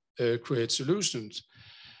to create solutions.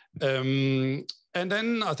 And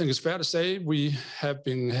then I think it's fair to say we have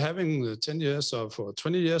been having 10 years of, or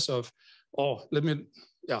 20 years of, I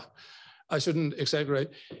shouldn't exaggerate,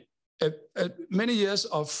 many years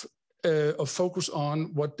of focus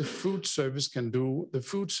on what the food service can do, the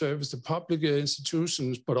food service, the public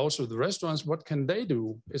institutions, but also the restaurants, what can they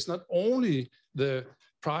do? It's not only the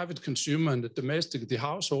private consumer and the domestic, the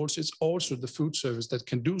households, it's also the food service that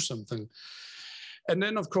can do something. And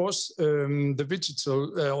then, of course,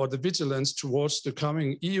 the vigilance towards the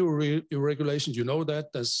coming EU regulations. You know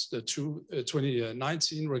that there's the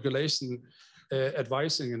 2019 regulation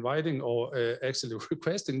inviting, or actually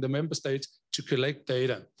requesting the member states to collect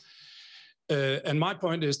data. And my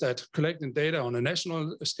point is that collecting data on a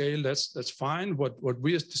national scale, that's fine. What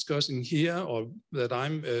we are discussing here, or that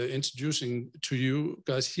I'm introducing to you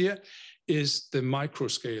guys here, is the micro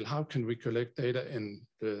scale. How can we collect data in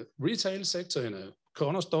the retail sector, in a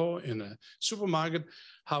corner store, in a supermarket?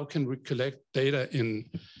 How can we collect data in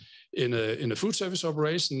a food service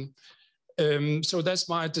operation? So that's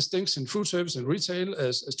my distinction: food service and retail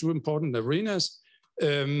as two important arenas.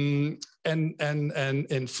 And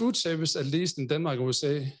in food service, at least in Denmark, I would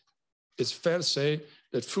say it's fair to say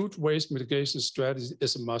that food waste mitigation strategy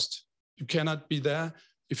is a must. You cannot be there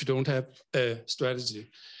if you don't have a strategy.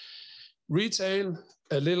 Retail,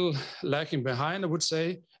 a little lacking behind, I would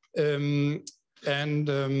say.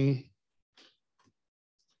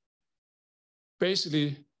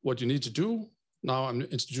 Basically, what you need to do now, I'm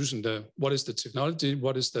introducing what is the technology,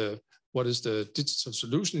 what is the digital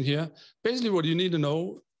solution here. Basically, what you need to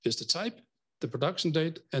know is the type, the production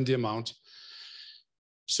date, and the amount.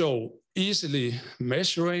 So easily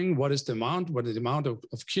measuring what is the amount, what is the amount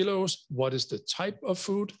of kilos, what is the type of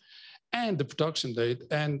food, and the production date.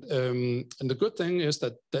 And the good thing is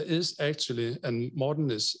that there is actually, and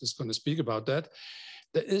Morten is going to speak about that,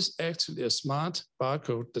 there is actually a smart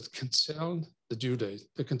barcode that can tell the due date.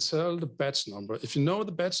 That can tell the batch number. If you know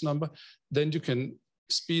the batch number, then you can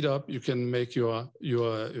speed up, you can make your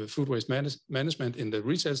food waste management in the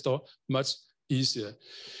retail store much easier.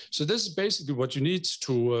 So this is basically what you need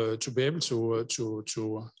to be able to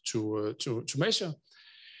measure.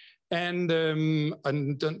 And I'm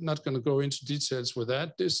not going to go into details with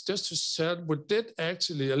that. It's just to say we did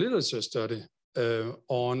actually a literature study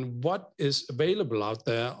on what is available out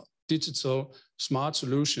there, digital smart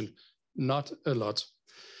solution, not a lot.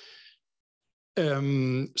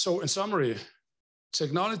 So in summary,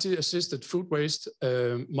 technology-assisted food waste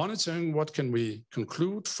monitoring, what can we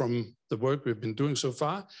conclude from the work we've been doing so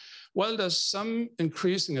far? Well, there's some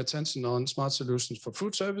increasing attention on smart solutions for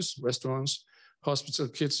food service, restaurants, hospital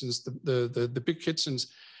kitchens, the big kitchens.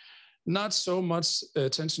 Not so much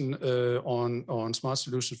attention on smart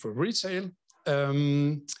solutions for retail.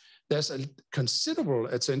 There's a considerable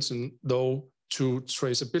attention, though, to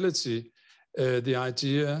traceability, the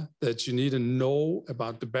idea that you need to know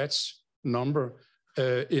about the batch number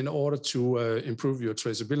in order to improve your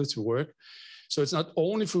traceability work. So it's not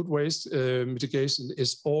only food waste mitigation,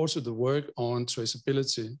 it's also the work on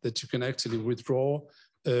traceability, that you can actually withdraw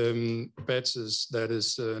batches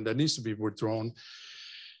that needs to be withdrawn.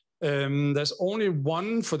 There's only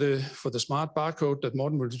one for the smart barcode that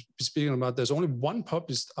Morten will be speaking about. There's only one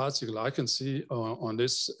published article I can see on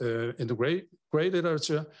this in the gray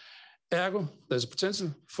literature. Ergo, there's a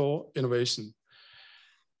potential for innovation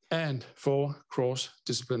and for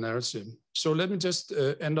cross-disciplinarity. So let me just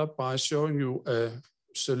end up by showing you a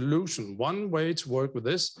solution. One way to work with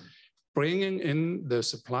this, bringing in the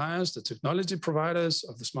suppliers, the technology providers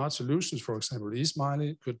of the smart solutions, for example,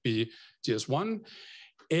 eSmiley, could be GS1,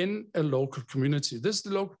 in a local community. This is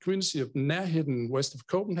the local community of Nærheden, west of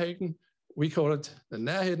Copenhagen. We call it the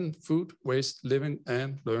Nærheden Food, Waste, Living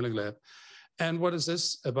and Learning Lab. And what is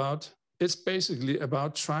this about? It's basically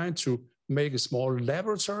about trying to make a small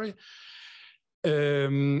laboratory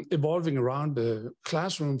evolving around the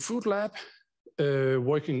classroom food lab,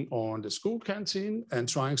 working on the school canteen and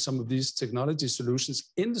trying some of these technology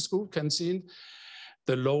solutions in the school canteen,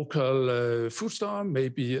 the local food store,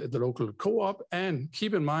 maybe the local co-op. And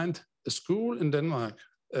keep in mind, the school in Denmark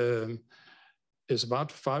is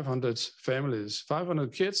about 500 families,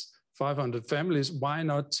 500 kids, 500 families. Why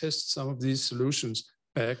not test some of these solutions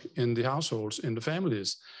back in the households, in the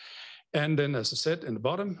families? And then, as I said, in the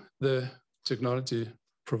bottom, the technology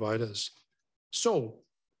providers. So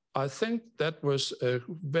I think that was a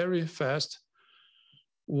very fast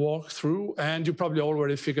walk through, and you probably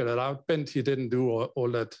already figured it out. Bent, he didn't do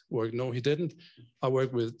all that work. No, he didn't. I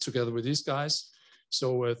worked together with these guys.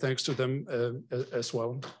 So thanks to them as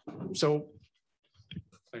well. So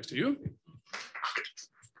thanks to you.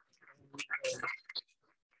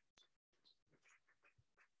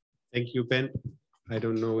 Thank you, Bent. I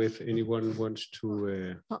don't know if anyone wants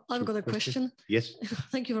to. I've got a question. Yes.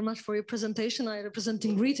 Thank you very much for your presentation. I'm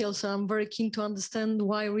representing retail, so I'm very keen to understand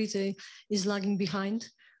why retail is lagging behind.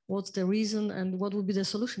 What's the reason and what would be the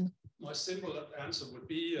solution? My simple answer would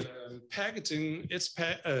be packaging.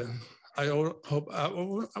 I hope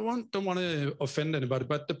don't want to offend anybody,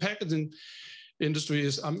 but the packaging industry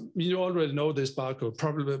is, you already know this barcode.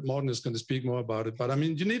 Probably Morten is going to speak more about it, but I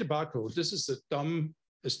mean, you need a barcode. This is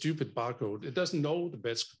a stupid barcode. It doesn't know the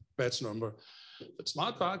batch number. But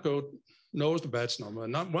smart barcode knows the batch number.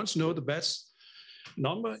 And once you know the batch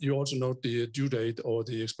number, you also know the due date or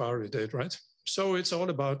the expiry date, right? So it's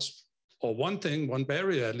all about, or one thing, one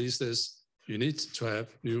barrier at least is you need to have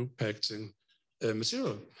new packaging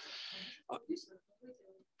material.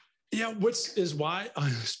 Yeah, which is why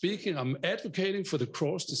I'm advocating for the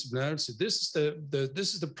cross-disciplinarity. This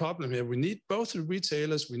is the problem here. We need both the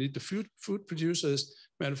retailers, we need the food producers,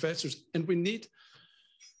 manufacturers, and we need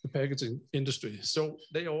the packaging industry. So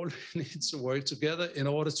they all need to work together in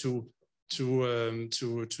order to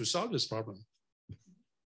solve this problem.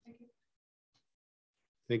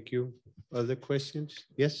 Thank you. Other questions?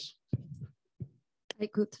 Yes.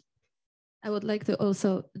 I would like to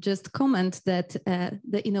also just comment that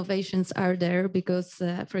the innovations are there because,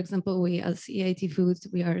 for example, we as EIT Food,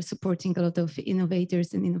 we are supporting a lot of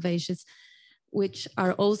innovators and innovations, which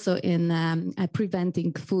are also in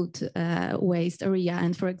preventing food waste area.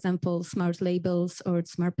 And for example, smart labels or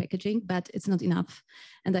smart packaging, but it's not enough.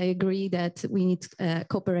 And I agree that we need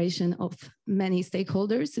cooperation of many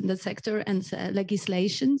stakeholders in the sector and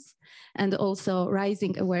legislations, and also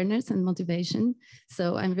rising awareness and motivation.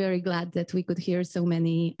 So I'm very glad that we could hear so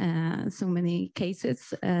many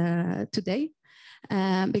cases today,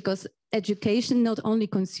 because education, not only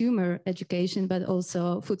consumer education, but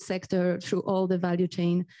also food sector through all the value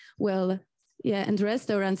chain. Well, yeah, and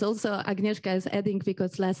restaurants also, Agnieszka is adding,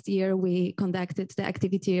 because last year we conducted the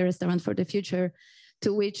activity Restaurant for the Future,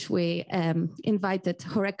 to which we invited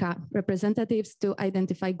HoReCa representatives to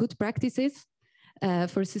identify good practices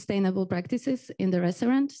for sustainable practices in the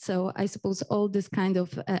restaurant. So I suppose all this kind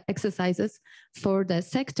of exercises for the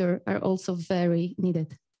sector are also very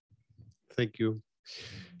needed. Thank you.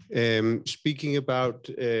 Speaking about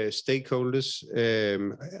stakeholders,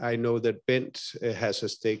 I know that Bent has a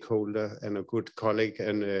stakeholder and a good colleague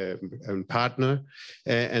and partner,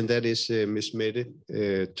 and that is Ms. Mette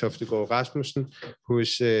Toftegård Rasmussen, who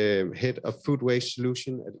is head of food waste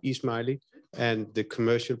solution at eSmiley, and the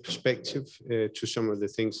commercial perspective to some of the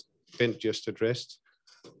things Bent just addressed.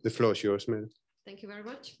 The floor is yours, Mette. Thank you very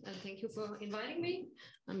much, and thank you for inviting me.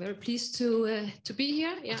 I'm very pleased to be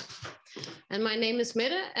here. Yeah, and my name is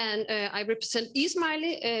Mette, and I represent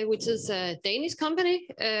eSmiley, which is a Danish company,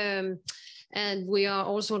 and we are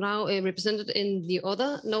also now represented in the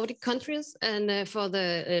other Nordic countries. And for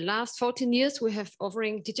the last 14 years, we have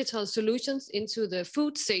offering digital solutions into the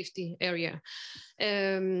food safety area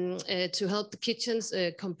to help the kitchens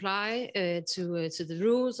comply to the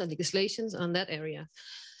rules and legislations on that area.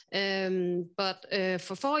 But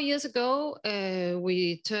for 4 years ago,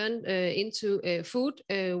 we turned into a food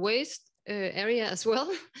waste area as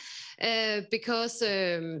well, because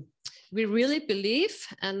we really believe,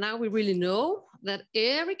 and now we really know, that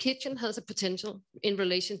every kitchen has a potential in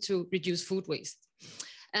relation to reduce food waste.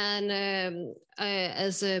 And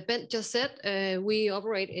as Bent just said, we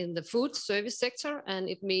operate in the food service sector, and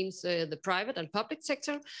it means the private and public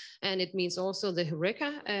sector, and it means also the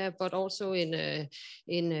HoReCa, but also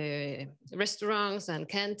in restaurants and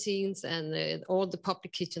canteens and all the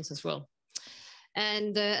public kitchens as well.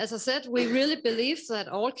 And as I said, we really believe that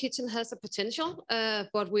all kitchen has a potential,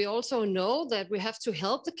 but we also know that we have to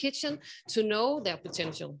help the kitchen to know their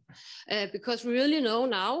potential, because we really know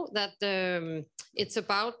now that it's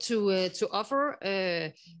about to offer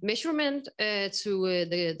measurement to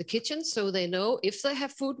the kitchen, so they know if they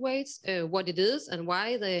have food waste, what it is and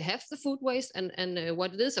why they have the food waste, and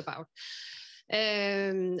what it is about.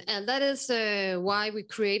 And that is why we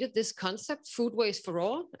created this concept, food waste for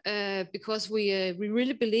all, because we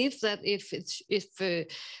really believe that if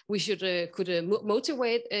we could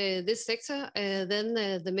motivate this sector, then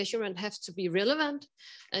the measurement has to be relevant,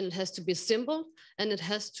 and it has to be simple, and it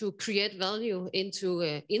has to create value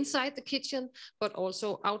into inside the kitchen, but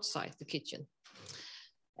also outside the kitchen.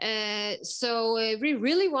 So we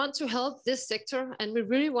really want to help this sector, and we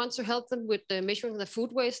really want to help them with measuring the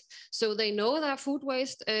food waste, so they know their food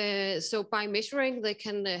waste. So by measuring, they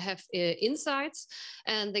can have insights,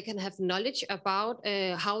 and they can have knowledge about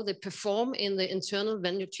how they perform in the internal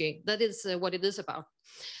value chain. That is what it is about.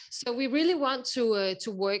 So we really want to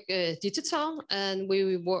work digital, and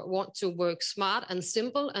we want to work smart and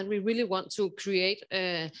simple, and we really want to create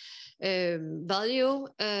value,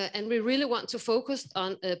 and we really want to focus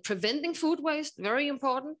on preventing food waste, very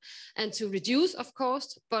important, and to reduce, of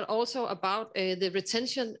course, but also about the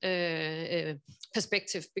retention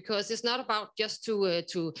perspective, because it's not about just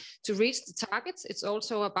to reach the targets, it's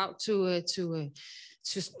also about to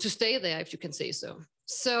stay there, if you can say so.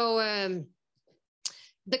 So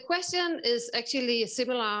the question is actually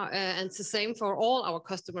similar and the same for all our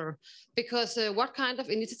customers, because what kind of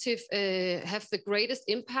initiative have the greatest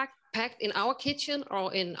impact in our kitchen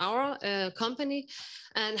or in our company,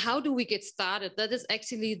 and how do we get started? That is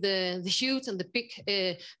actually the huge and the big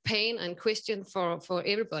pain and question for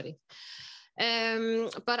everybody.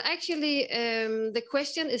 But actually, the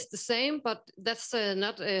question is the same, but that's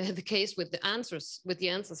not the case with the answers.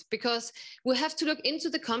 Because we have to look into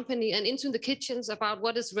the company and into the kitchens about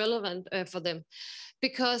what is relevant for them.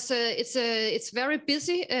 Because it's very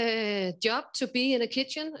busy job to be in a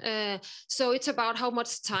kitchen. So it's about how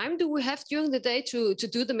much time do we have during the day to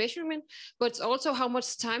do the measurement, but it's also how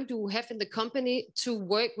much time do we have in the company to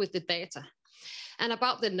work with the data. And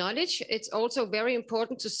about the knowledge, it's also very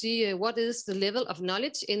important to see what is the level of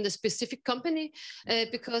knowledge in the specific company,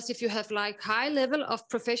 because if you have like high level of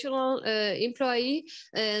professional employee,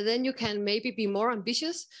 then you can maybe be more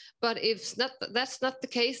ambitious. But if that's not the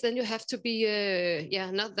case, then you have to be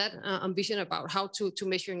not that ambitious about how to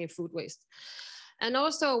measuring your food waste. And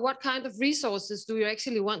also, what kind of resources do you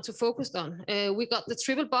actually want to focus on? We got the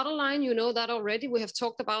triple bottom line, you know that already. We have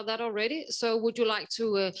talked about that already. So would you like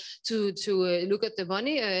to look at the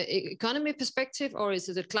money economy perspective, or is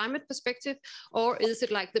it a climate perspective, or is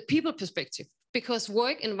it like the people perspective? Because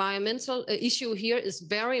work environmental issue here is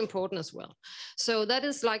very important as well. So that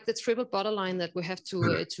is like the triple bottom line that we have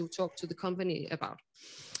to talk to the company about.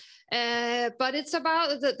 But it's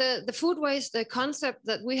about the food waste, the concept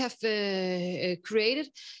that we have created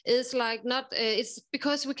is like not, it's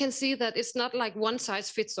because we can see that it's not like one size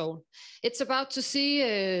fits all. It's about to see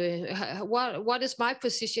what is my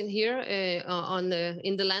position here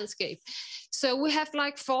in the landscape. So we have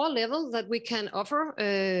like 4 levels that we can offer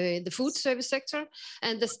the food service sector.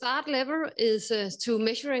 And the start level is to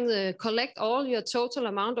measuring collect all your total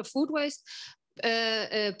amount of food waste.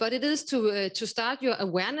 But it is to start your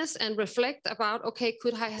awareness and reflect about, okay,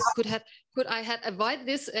 could I have avoid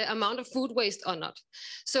this amount of food waste or not?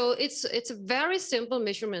 So it's a very simple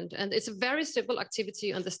measurement, and it's a very simple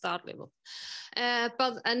activity on the start level.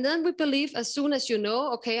 And then we believe as soon as you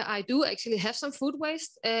know, okay, I do actually have some food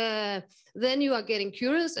waste, then you are getting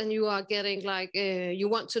curious and you are getting like, you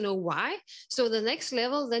want to know why. So the next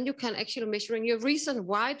level, then you can actually measuring your reason,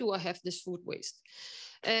 why do I have this food waste?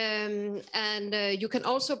 You can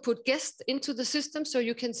also put guests into the system, so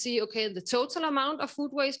you can see, okay, the total amount of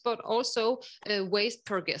food waste, but also waste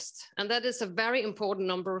per guest. And that is a very important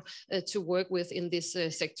number to work with in this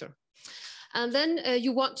sector. And then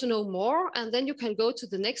you want to know more, and then you can go to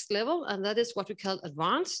the next level, and that is what we call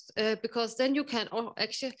advanced, because then you can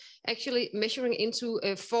actually measuring into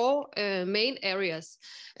 4 main areas,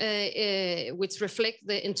 which reflect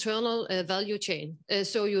the internal value chain.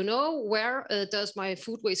 So you know, where does my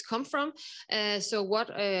food waste come from? So what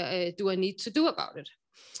do I need to do about it?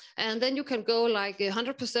 And then you can go like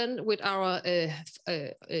 100% with our,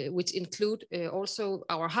 which include also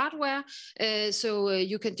our hardware. So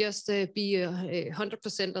you can just be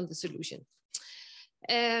 100% on the solution.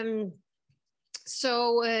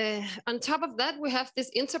 So on top of that, we have this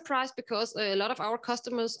enterprise, because a lot of our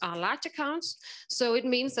customers are large accounts. So it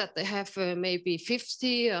means that they have maybe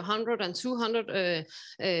 50, 100 and 200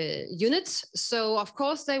 units. So of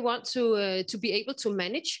course they want to be able to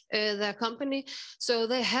manage their company. So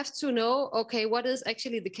they have to know, okay, what is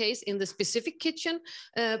actually the case in the specific kitchen,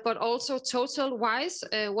 but also total wise,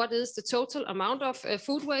 what is the total amount of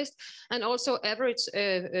food waste, and also average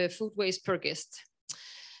food waste per guest.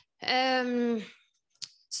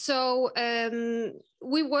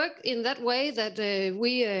 We work in that way that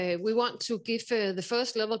we want to give the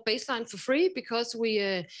first level baseline for free, because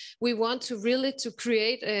we want to really to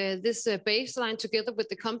create this baseline together with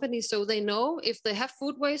the company, so they know if they have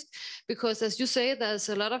food waste. Because as you say, there's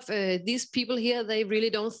a lot of these people here, they really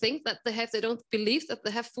don't think that they don't believe that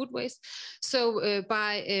they have food waste. So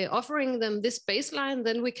by offering them this baseline,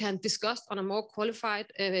 then we can discuss on a more qualified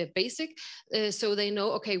basic, so they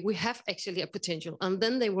know, okay, we have actually a potential, and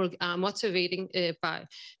then they will motivating by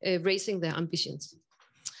raising their ambitions.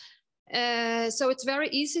 So it's very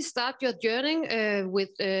easy. Start your journey with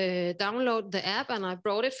download the app, and I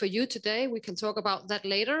brought it for you today. We can talk about that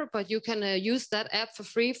later, but you can use that app for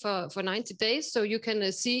free for 90 days. So you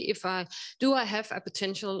can see if I have a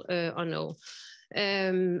potential or no.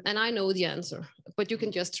 And I know the answer, but you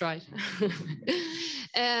can just try.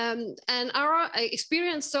 And our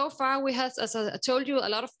experience so far, we have, as I told you, a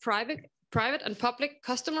lot of private and public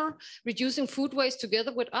customer reducing food waste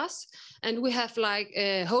together with us. And we have like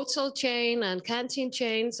a hotel chain and canteen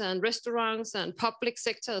chains and restaurants and public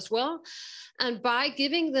sector as well. And by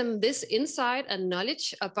giving them this insight and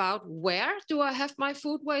knowledge about where do I have my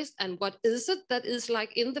food waste and what is it that is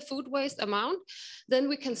like in the food waste amount, then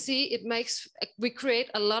we can see we create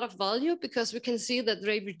a lot of value, because we can see that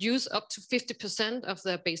they reduce up to 50% of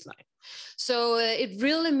their baseline. So it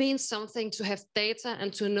really means something to have data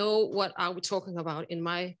and to know what are we talking about in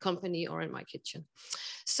my company or in my kitchen.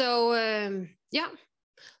 So yeah,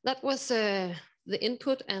 that was the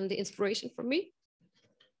input and the inspiration from me.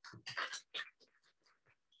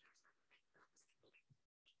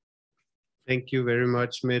 Thank you very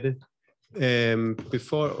much, Mette.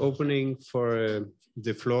 Before opening for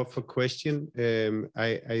the floor for question,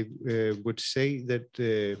 I would say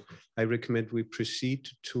that I recommend we proceed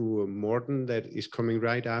to Morten, that is coming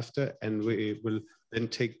right after, and we will then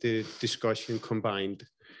take the discussion combined.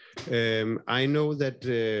 I know that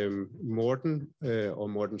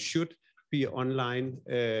Morten should be online,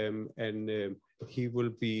 and he will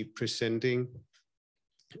be presenting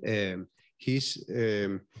his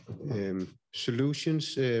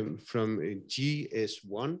solutions from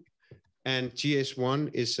GS1. And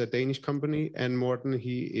GS1 is a Danish company, and Morten,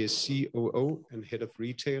 he is COO and head of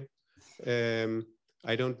retail.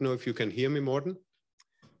 I don't know if you can hear me, Morten.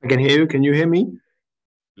 I can hear you. Can you hear me?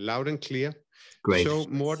 Loud and clear. Great. So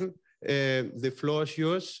Morten, the floor is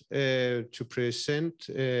yours to present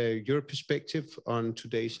your perspective on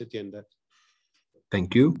today's agenda.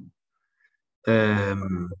 Thank you.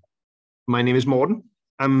 My name is Morten.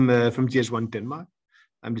 I'm from GS1 Denmark.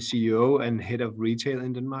 I'm the CEO and head of retail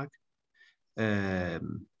in Denmark.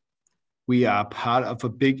 We are part of a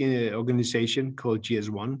big organization called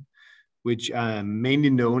GS1, which are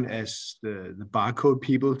mainly known as the barcode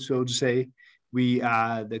people, so to say. We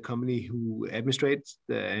are the company who administrates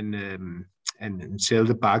and sell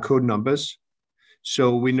the barcode numbers.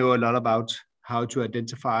 So we know a lot about how to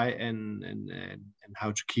identify and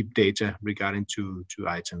how to keep data regarding to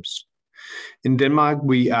items. In Denmark,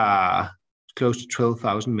 we are close to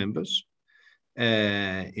 12,000 members.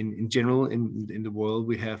 In general, in the world,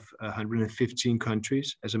 we have 115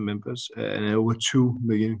 countries as members and over 2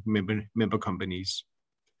 million member companies.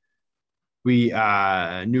 We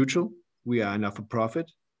are neutral. We are not for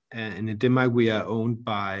profit. And in Denmark, we are owned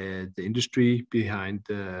by the industry behind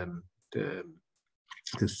the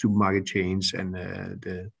supermarket chains and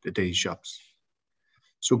the daily shops.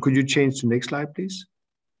 So could you change to the next slide, please?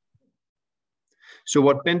 So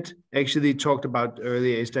what Bent actually talked about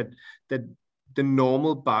earlier is that the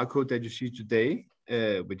normal barcode that you see today,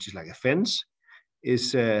 which is like a fence,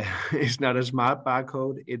 is not a smart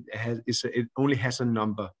barcode. It only has a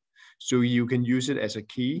number. So you can use it as a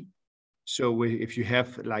key. So if you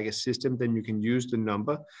have like a system, then you can use the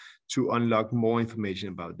number to unlock more information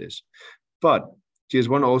about this. But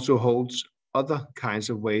GS1 also holds other kinds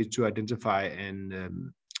of ways to identify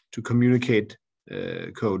and to communicate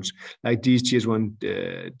codes, like these GS1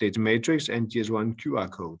 data matrix and GS1 QR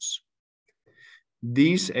codes.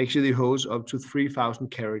 These actually holds up to 3,000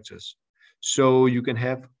 characters. So you can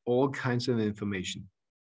have all kinds of information.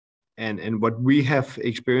 And what we have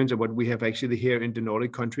experienced and what we have actually here in the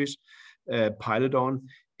Nordic countries pilot on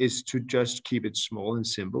is to just keep it small and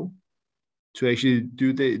simple, to actually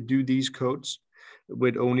do these codes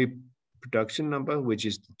with only production number, which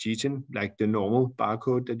is the GTIN, like the normal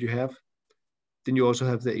barcode that you have. Then you also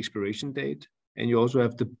have the expiration date, and you also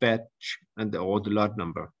have the batch and or the lot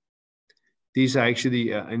number. These are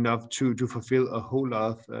actually enough to fulfill a whole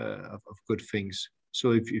lot of good things.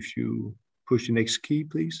 So if you push the next key,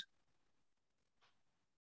 please.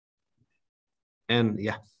 And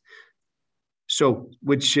yeah, so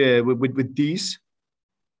with these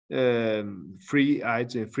free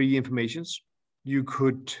informations, you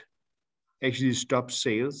could actually stop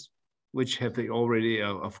sales which have already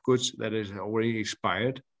of goods that is already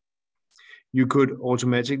expired. You could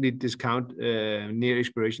automatically discount near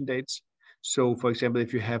expiration dates. So for example,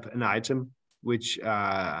 if you have an item which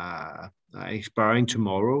are expiring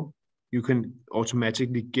tomorrow, you can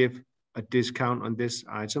automatically give a discount on this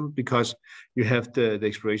item because you have the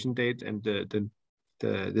expiration date and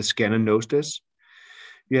the scanner knows this.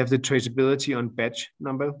 You have the traceability on batch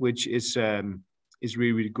number, which is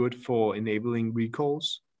really, really good for enabling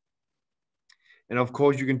recalls. And of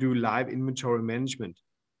course, you can do live inventory management.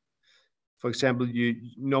 For example,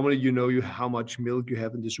 normally you know how much milk you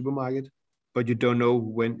have in the supermarket, but you don't know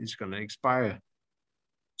when it's going to expire.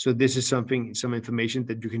 So this is some information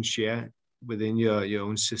that you can share within your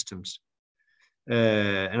own systems.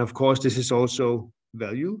 And of course, this is also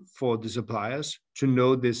value for the suppliers to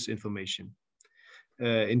know this information.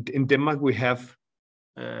 In Denmark, we have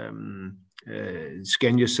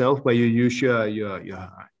scan yourself, where you use your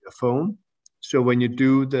phone. So when you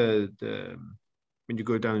do when you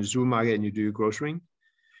go down to the supermarket and you do your grocerying,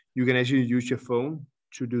 you can actually use your phone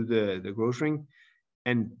to do the grocerying,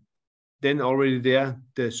 and then already there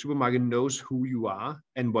the supermarket knows who you are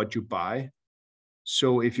and what you buy.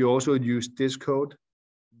 So if you also use this code,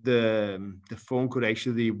 the phone could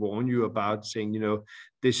actually warn you about saying,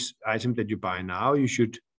 this item that you buy now, you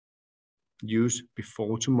should use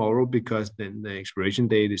before tomorrow because then the expiration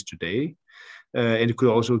date is today. And it could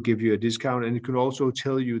also give you a discount, and it could also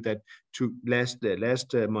tell you that to last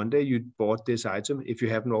Monday you bought this item. If you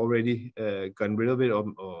haven't already gotten rid of it or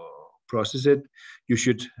processed it, you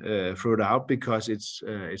should throw it out because it's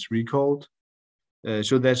recalled.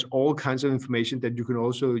 So there's all kinds of information that you can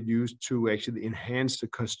also use to actually enhance the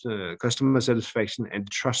customer satisfaction and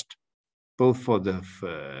trust, both for the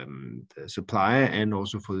supplier and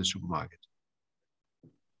also for the supermarket.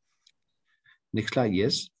 Next slide,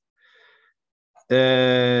 yes.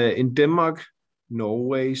 In Denmark,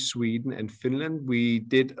 Norway, Sweden, and Finland, we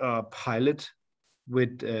did a pilot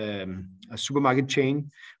with a supermarket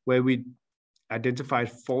chain where we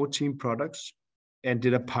identified 14 products and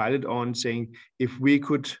did a pilot on saying, if we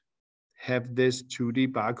could have this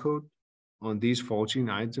 2D barcode on these 14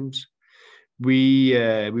 items, we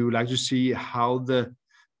would like to see how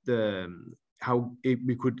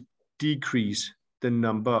we could decrease the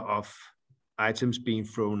number of items being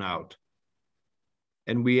thrown out.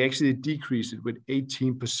 And we actually decreased it with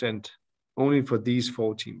 18% only for these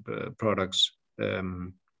 14 products.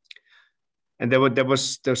 And there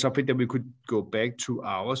was something that we could go back to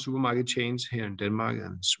our supermarket chains here in Denmark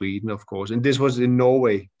and Sweden, of course. And this was in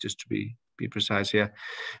Norway, just to be precise here.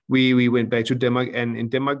 We went back to Denmark, and in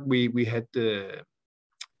Denmark we had the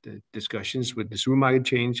discussions with the supermarket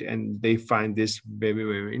chains, and they find this very,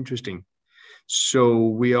 very interesting. So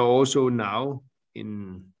we are also now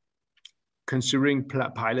considering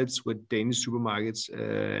pilots with Danish supermarkets,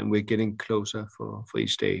 and we're getting closer for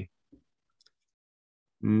each day.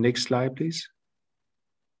 Next slide, please.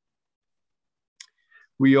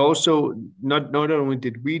 We also, not only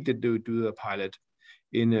did we do the pilot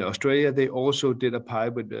in Australia, they also did a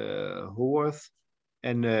pilot with Haworth,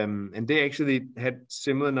 and they actually had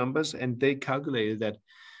similar numbers, and they calculated that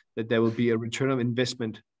there will be a return of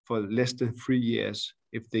investment for less than 3 years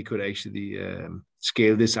if they could actually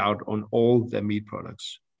scale this out on all their meat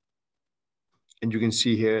products. And you can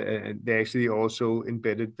see here, they actually also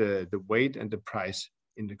embedded the weight and the price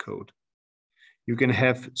in the code. You can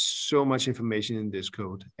have so much information in this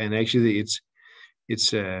code, and actually it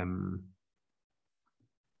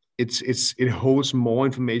holds more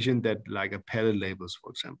information than like a pallet labels,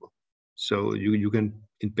 for example. So you can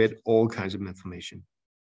embed all kinds of information.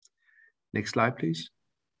 Next slide, please.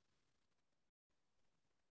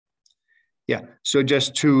 Yeah, so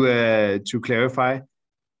just to clarify,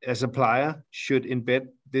 a supplier should embed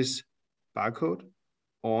this barcode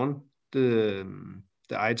on the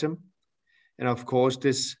item. And of course,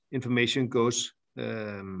 this information goes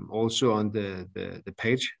also on the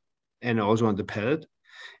page and also on the pallet.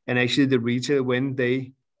 And actually the retailer, when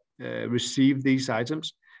they receive these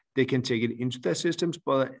items, they can take it into their systems,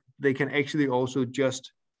 but they can actually also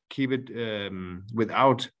just keep it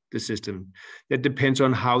without the system. That depends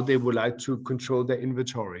on how they would like to control their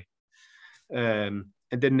inventory. And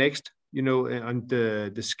then next, you know, on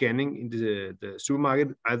the scanning in the supermarket,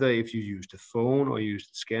 either if you use the phone or use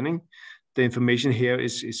the scanning, the information here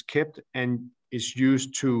is kept and is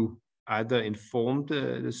used to either inform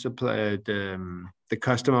the supplier, the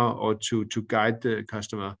customer, or to guide the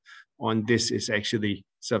customer on this is actually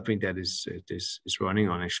something that is running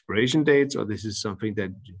on expiration dates, or this is something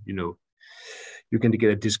that, you know, you can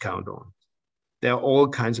get a discount on. There are all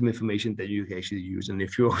kinds of information that you can actually use. And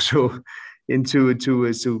if you're also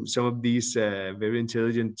into some of these very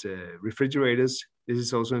intelligent refrigerators, this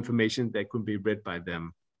is also information that could be read by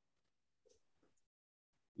them.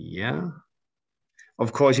 Yeah.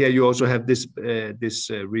 Of course, yeah, you also have this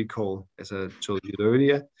recall, as I told you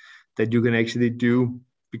earlier, that you can actually do,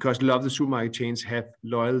 because a lot of the supermarket chains have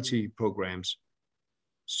loyalty programs.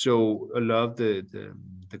 So a lot of the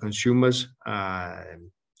consumers are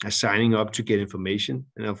signing up to get information.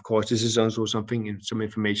 And of course, this is also some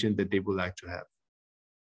information that they would like to have.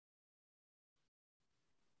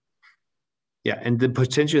 Yeah, and the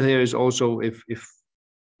potential here is also if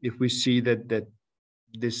we see that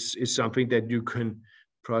this is something that you can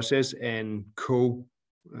process and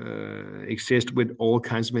exist with all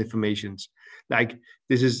kinds of informations. Like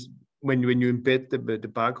this is when you embed the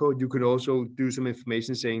barcode, you could also do some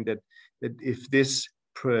information saying that if this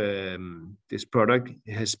product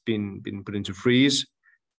has been put into freeze,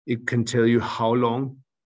 it can tell you how long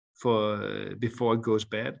before it goes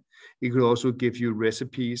bad. It could also give you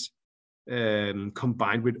recipes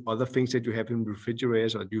combined with other things that you have in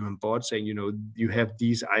refrigerators or you have bought, saying, you know, you have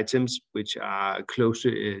these items which are close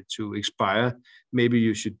to expire. Maybe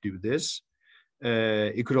you should do this.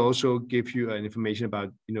 It could also give you an information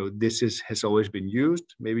about, you know, this has always been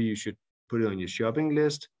used. Maybe you should put it on your shopping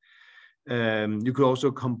list. You could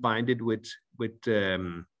also combine it with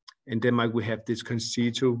in Denmark we have this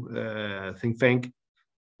Concito think tank,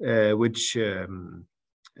 which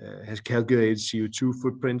has calculated CO2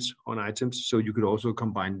 footprints on items. So you could also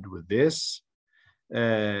combine it with this.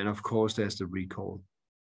 And of course, there's the recall.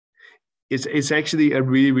 It's actually a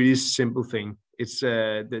really, really simple thing. It's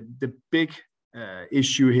the big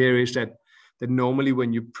issue here is that normally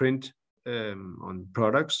when you print on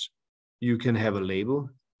products, you can have a label,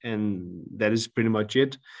 and that is pretty much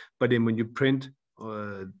it. But then when you print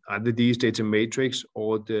either these data matrix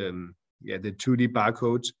or the 2D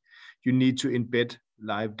barcodes, you need to embed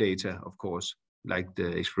live data, of course, like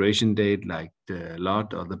the expiration date, like the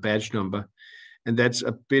lot or the batch number, and that's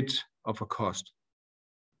a bit of a cost.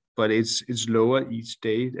 But it's lower each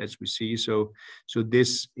day, as we see. So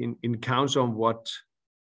this in counts on what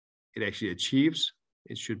it actually achieves,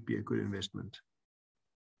 it should be a good investment.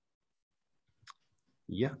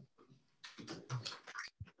 Yeah.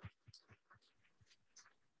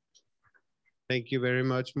 Thank you very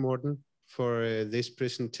much, Morten, for this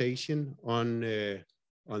presentation on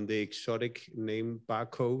the exotic name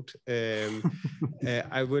barcode.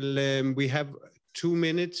 I will. We have 2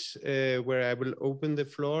 minutes where I will open the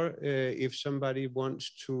floor if somebody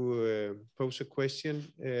wants to pose a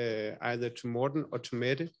question, either to Morten or to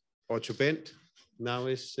Mette or to Bent. Now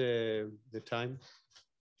is the time.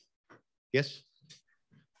 Yes.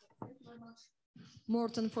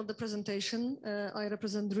 Morten, for the presentation. I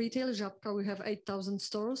represent retail, Żabka. We have 8,000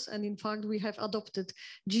 stores. And in fact, we have adopted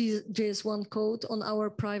GS1 code on our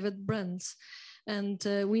private brands. And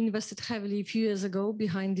we invested heavily a few years ago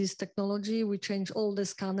behind this technology. We changed all the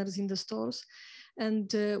scanners in the stores. And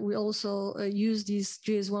we also use these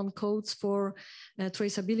GS1 codes for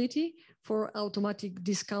traceability, for automatic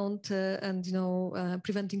discount and, you know,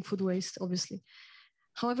 preventing food waste, obviously.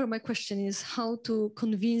 However, my question is how to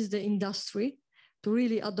convince the industry to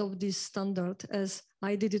really adopt this standard, as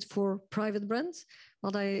I did it for private brands,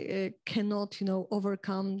 but I cannot, you know,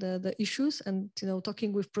 overcome the issues. And, you know,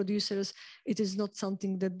 talking with producers, it is not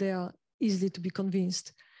something that they are easily to be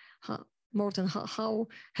convinced. Morten, how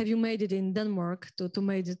have you made it in Denmark to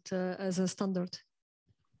make it as a standard?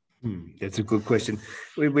 That's a good question.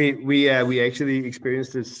 We actually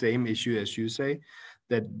experienced the same issue as you say,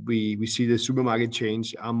 that we see the supermarket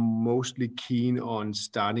chains are mostly keen on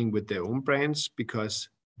starting with their own brands because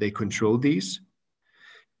they control these.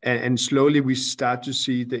 And slowly we start to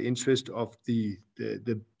see the interest of the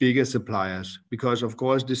bigger suppliers, because of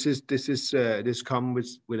course this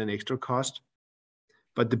comes with an extra cost.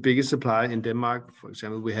 But the biggest supplier in Denmark, for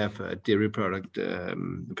example, we have a dairy product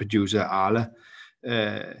producer, Arla,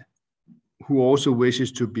 who also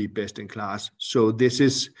wishes to be best in class. So this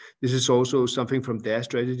is also something from their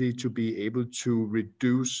strategy to be able to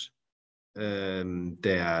reduce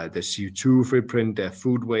their CO2 footprint, their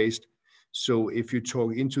food waste. So if you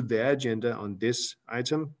talk into their agenda on this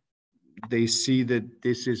item, they see that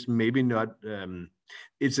this is maybe not,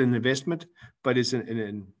 it's an investment, but it's a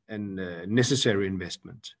necessary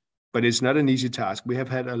investment. But it's not an easy task. We have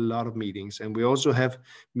had a lot of meetings, and we also have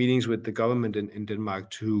meetings with the government in Denmark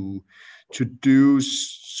to do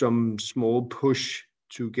some small push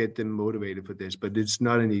to get them motivated for this, but it's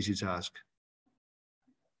not an easy task.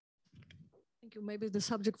 Thank you. Maybe the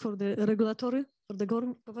subject for the regulatory, for the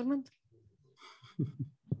government.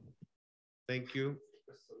 Thank you.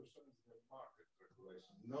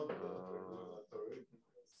 Not regulatory.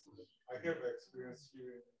 I have experience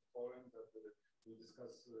here in Poland that we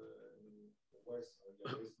discuss the waste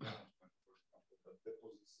management, for example, the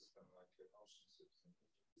deposit system like an ocean system.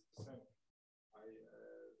 It's the same.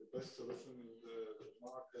 The best solution is the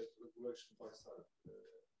market regulation by side.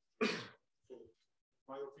 So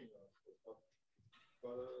my opinion,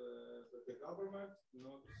 but the government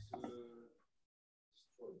not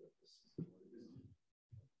destroy the system.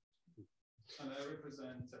 And I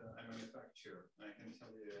represent a manufacturer. I can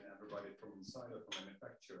tell you, everybody from inside of a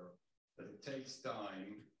manufacturer, that it takes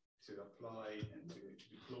time to apply and to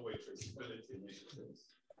deploy traceability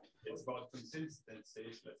initiatives. It's about consistency,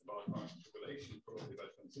 it's about articulation, probably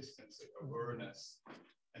about consistency, awareness,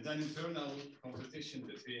 and then internal competition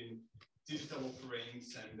between digital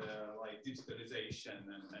offerings and like digitalization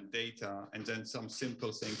and data, and then some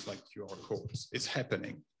simple things like QR codes. It's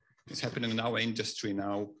happening. It's happening in our industry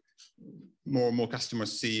now. More and more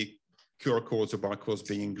customers see QR codes or barcodes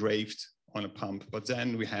being engraved on a pump, but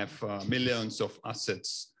then we have millions of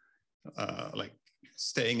assets like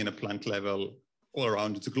staying in a plant level all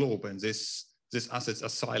around the globe, and these assets are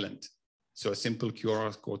silent. So a simple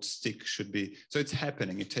QR code stick should be. So it's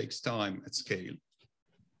happening. It takes time at scale.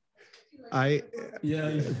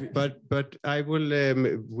 But I will.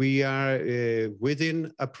 We are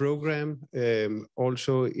within a program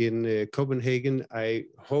also in Copenhagen. I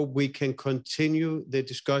hope we can continue the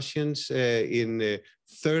discussions in the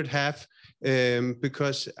third half,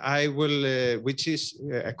 because I will, which is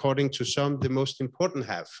according to some the most important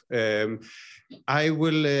half. I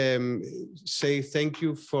will say thank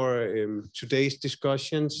you for today's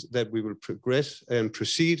discussions that we will progress and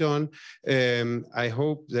proceed on. I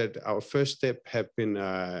hope that our first step have been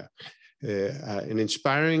an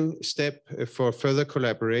inspiring step for further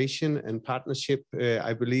collaboration and partnership.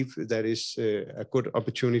 I believe that is a good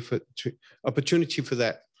opportunity for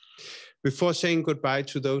that. Before saying goodbye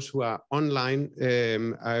to those who are online,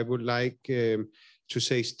 I would like to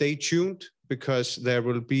say stay tuned, because there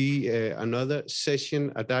will be another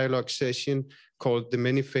session, a dialogue session called The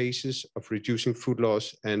Many Phases of Reducing Food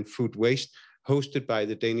Loss and Food Waste, hosted by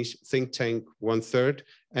the Danish think tank 1/3,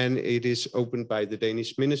 and it is opened by the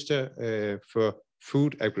Danish Minister for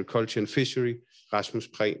Food, Agriculture and Fishery, Rasmus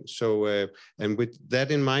Prehn. So, and with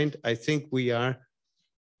that in mind, I think we are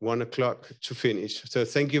 1 o'clock to finish. So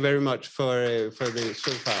thank you very much for the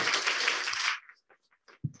so far.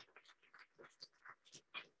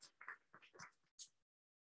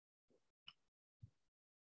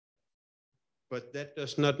 But that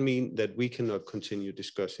does not mean that we cannot continue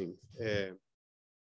discussing.